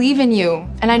I believe in you,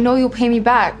 and I know you'll pay me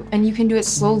back, and you can do it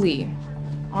slowly,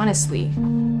 honestly.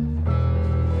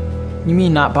 You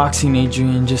mean not boxing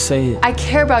Adrian, just say it. I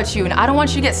care about you, and I don't want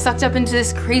you to get sucked up into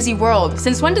this crazy world.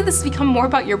 Since when did this become more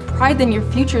about your pride than your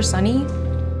future, Sonny?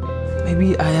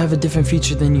 Maybe I have a different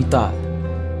future than you thought.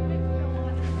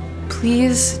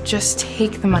 Please just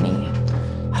take the money.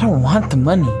 I don't want the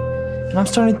money. And I'm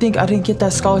starting to think I didn't get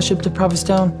that scholarship to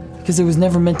Provincetown because it was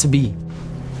never meant to be.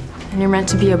 And you're meant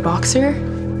to be a boxer?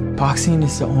 Boxing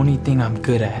is the only thing I'm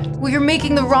good at. Well, you're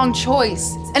making the wrong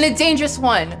choice, and a dangerous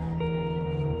one.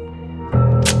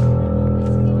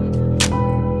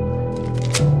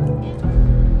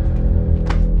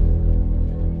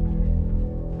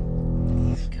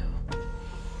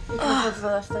 For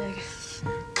the left leg.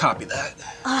 Copy that.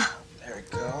 There we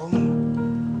go.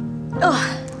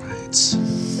 Right. Is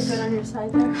it good on your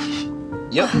side there?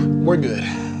 Yep, we're good.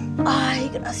 Ay,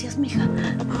 gracias, mija.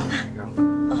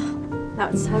 Now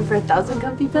it's time for 1,000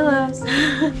 comfy pillows.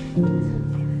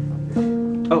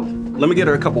 Oh, let me get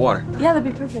her a cup of water. Yeah, that'd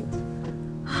be perfect.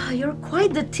 You're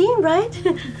quite the team, right?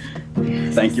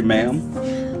 Thank you, ma'am.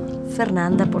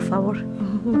 Fernanda, por favor.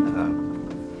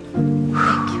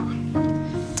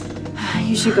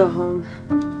 You should go home.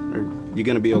 Are you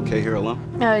gonna be okay here alone?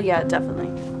 Yeah, definitely.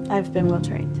 I've been well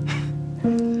trained.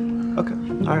 Okay.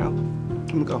 All right. I'm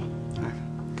gonna go. All right.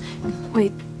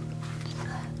 Wait.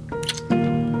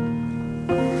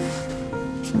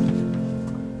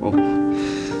 Well,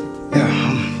 yeah.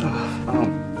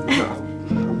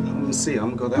 Let me see.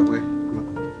 I'm gonna go that way.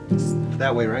 It's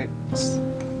that way, right?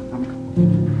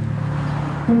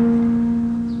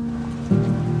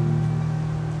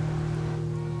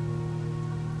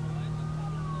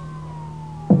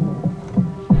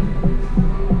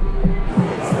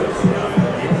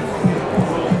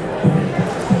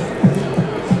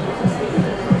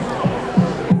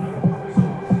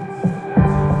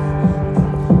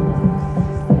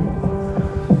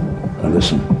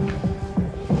 Listen,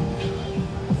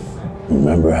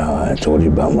 remember how I told you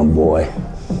about my boy?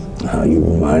 How you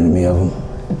reminded me of him?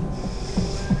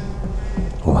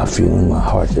 Well, I feel in my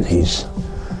heart that he's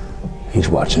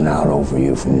watching out over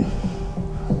you from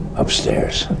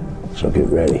upstairs. So get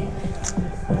ready.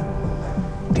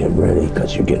 Get ready,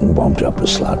 because you're getting bumped up a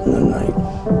slot in the night.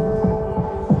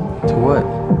 To what?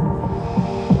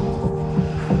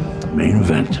 Main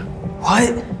event.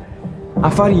 What? I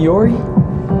fought Yori?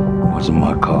 Wasn't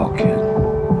my call, kid.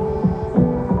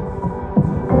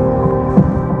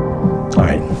 All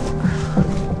right.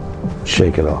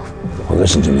 Shake it off. Well,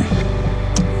 listen to me.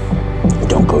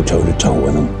 Don't go toe-to-toe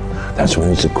with him. That's when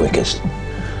he's the quickest.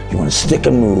 You want to stick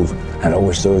and move, and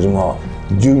always throws him off.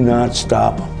 Do not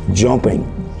stop jumping.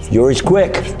 Yuri's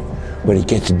quick, but he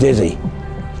gets dizzy.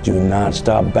 Do not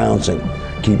stop bouncing.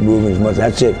 Keep moving as much.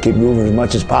 That's it. Keep moving as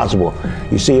much as possible.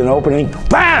 You see an opening,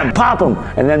 bam, pop him,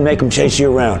 and then make him chase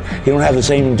you around. He don't have the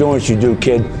same endurance you do,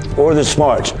 kid, or the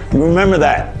smarts. You remember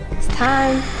that. It's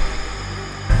time.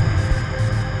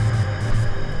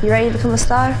 You ready to become a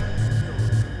star?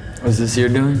 Was this your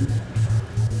doing?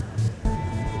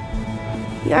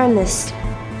 You earned this.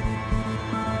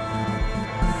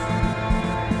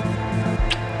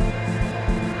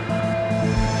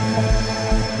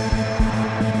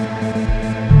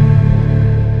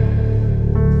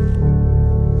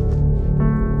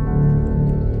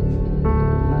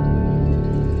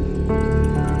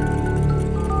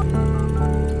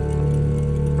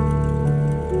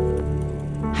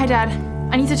 Hi, Dad.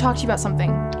 I need to talk to you about something.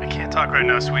 I can't talk right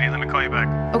now, sweetie. Let me call you back.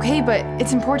 Okay, but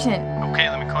it's important. Okay,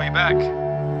 let me call you back.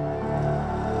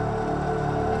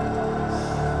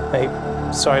 Hey,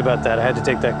 sorry about that. I had to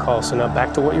take that call. So now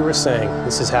back to what you were saying.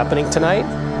 This is happening tonight?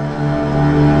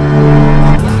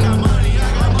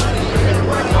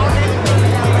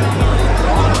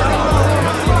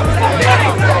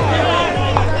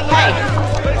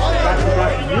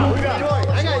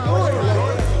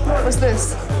 What's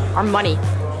this? Our money.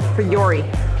 For Yori.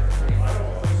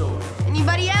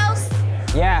 Anybody else?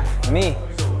 Yeah, me.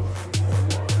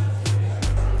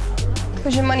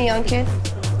 Where's your money on, kid?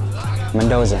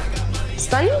 Mendoza.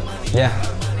 Sonny? Yeah,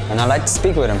 and I'd like to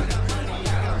speak with him.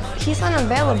 He's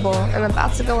unavailable and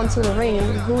about to go into the ring.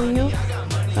 Who are you?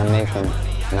 I'm Nathan,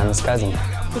 and I'm his cousin.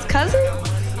 His cousin?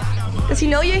 Does he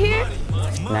know you're here?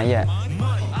 Not yet.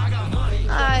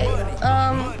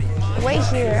 Wait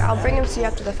here. I'll bring him to you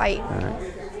after the fight. All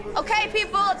right. Okay,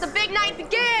 people, let the big night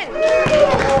begin!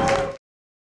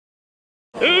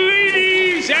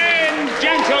 Ladies and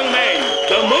gentlemen,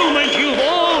 the moment you've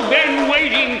all been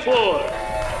waiting for.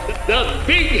 The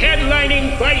big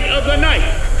headlining fight of the night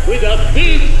with a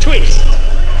big twist.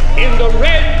 In the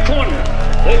red corner,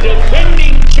 the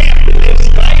defending champ in this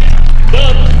fight,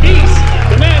 the Beast,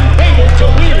 the man favored to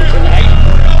win tonight,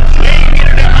 weighing in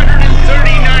at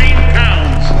 139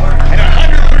 pounds and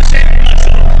 100%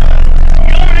 muscle.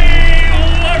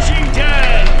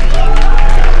 Washington!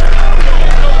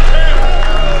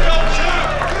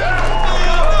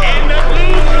 In the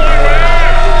blue corner,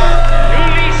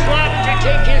 newly swapped to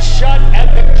take his shot at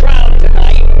the crown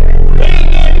tonight,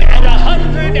 weighing in at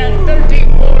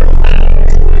 134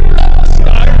 pounds. Let's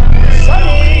start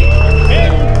Sonny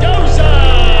Mendoza!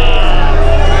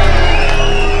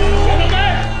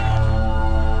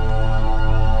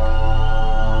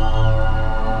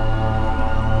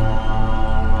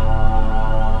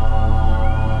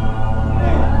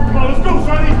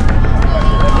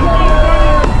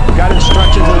 Got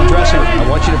instructions in the dressing room. I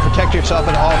want you to protect yourself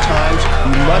at all times.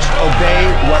 You must obey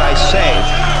what I say.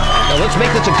 Now let's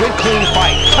make this a good, clean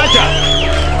fight. Touch up!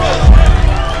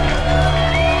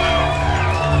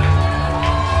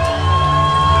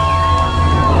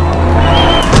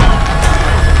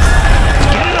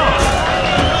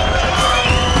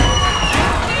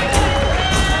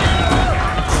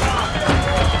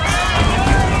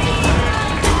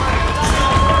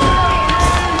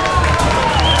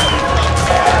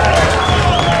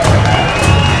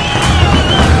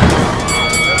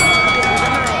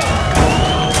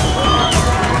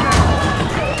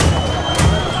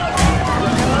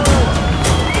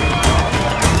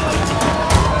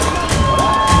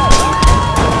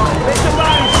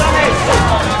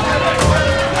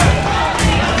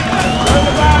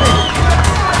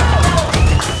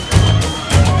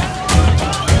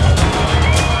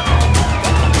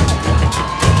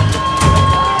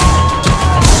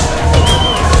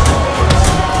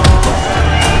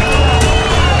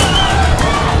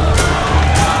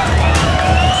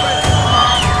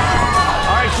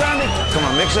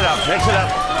 Mix it up.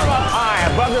 All right,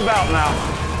 above the belt now.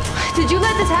 Did you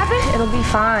let this happen? It'll be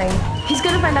fine. He's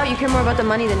gonna find out you care more about the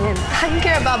money than him. I can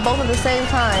care about both at the same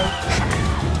time.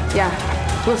 Yeah,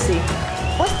 we'll see.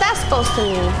 What's that supposed to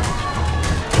mean?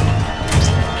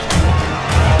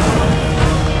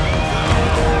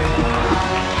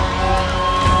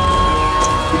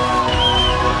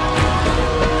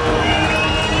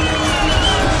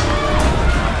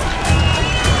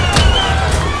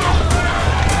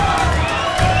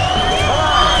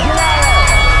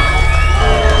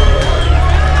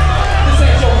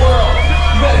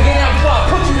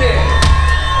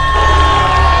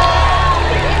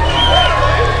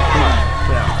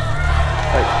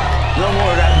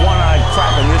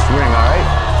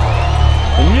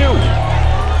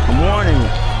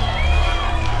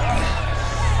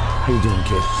 How you doing,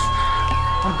 kid?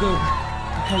 I'm good.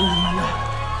 I can't lose my life.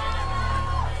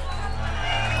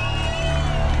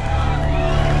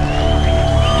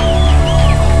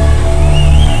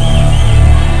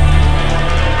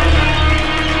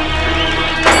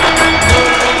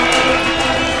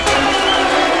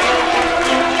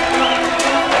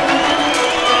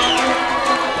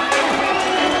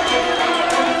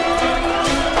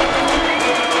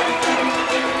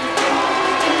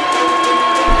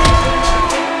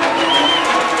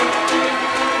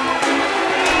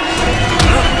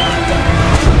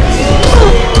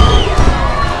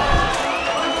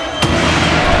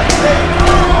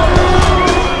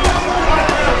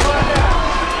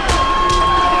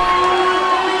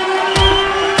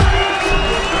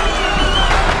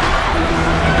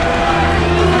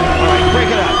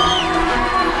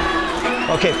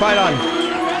 Okay, fight on.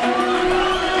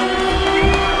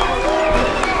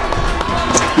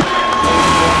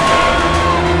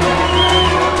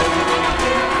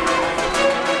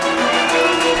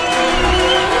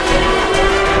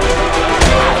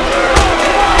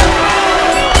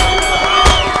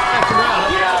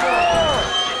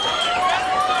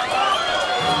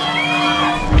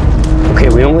 Okay,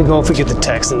 we only go if we get the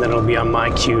text, and then it'll be on my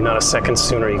cue, not a second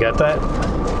sooner. You got that?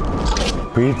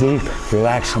 Breathe deep,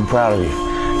 relax, I'm proud of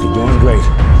you. You're doing great.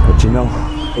 But you know,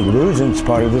 losing's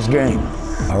part of this game.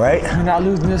 All right? We're not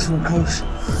losing this one, Coach.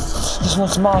 This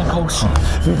one's mine, Coach.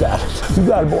 You got it. You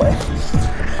got it, boy.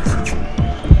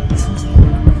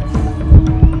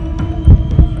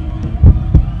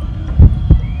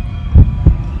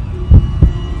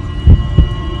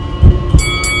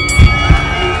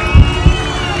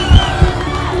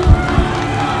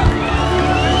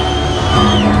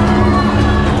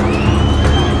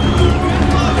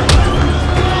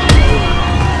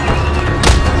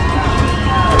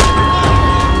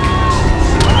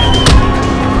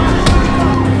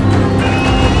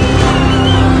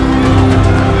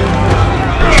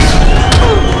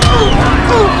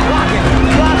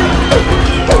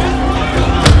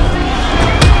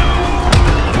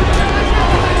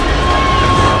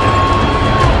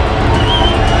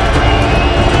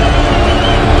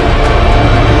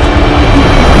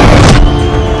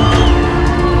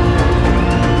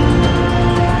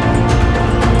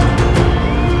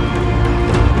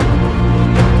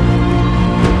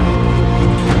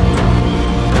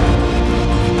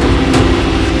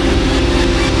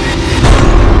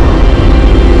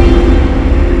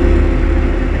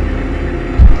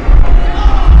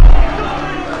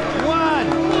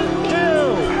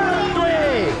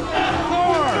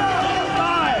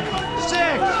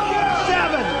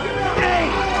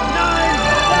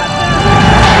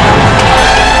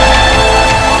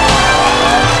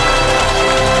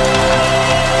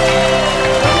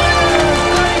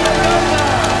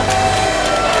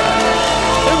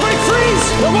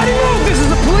 Nobody move! This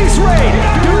is a police raid!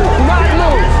 Do not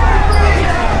move!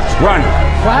 Run!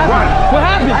 What happened? Run! What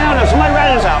happened? I don't know, somebody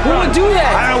ratted us out. Who would do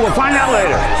that? I don't know, we'll find out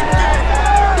later.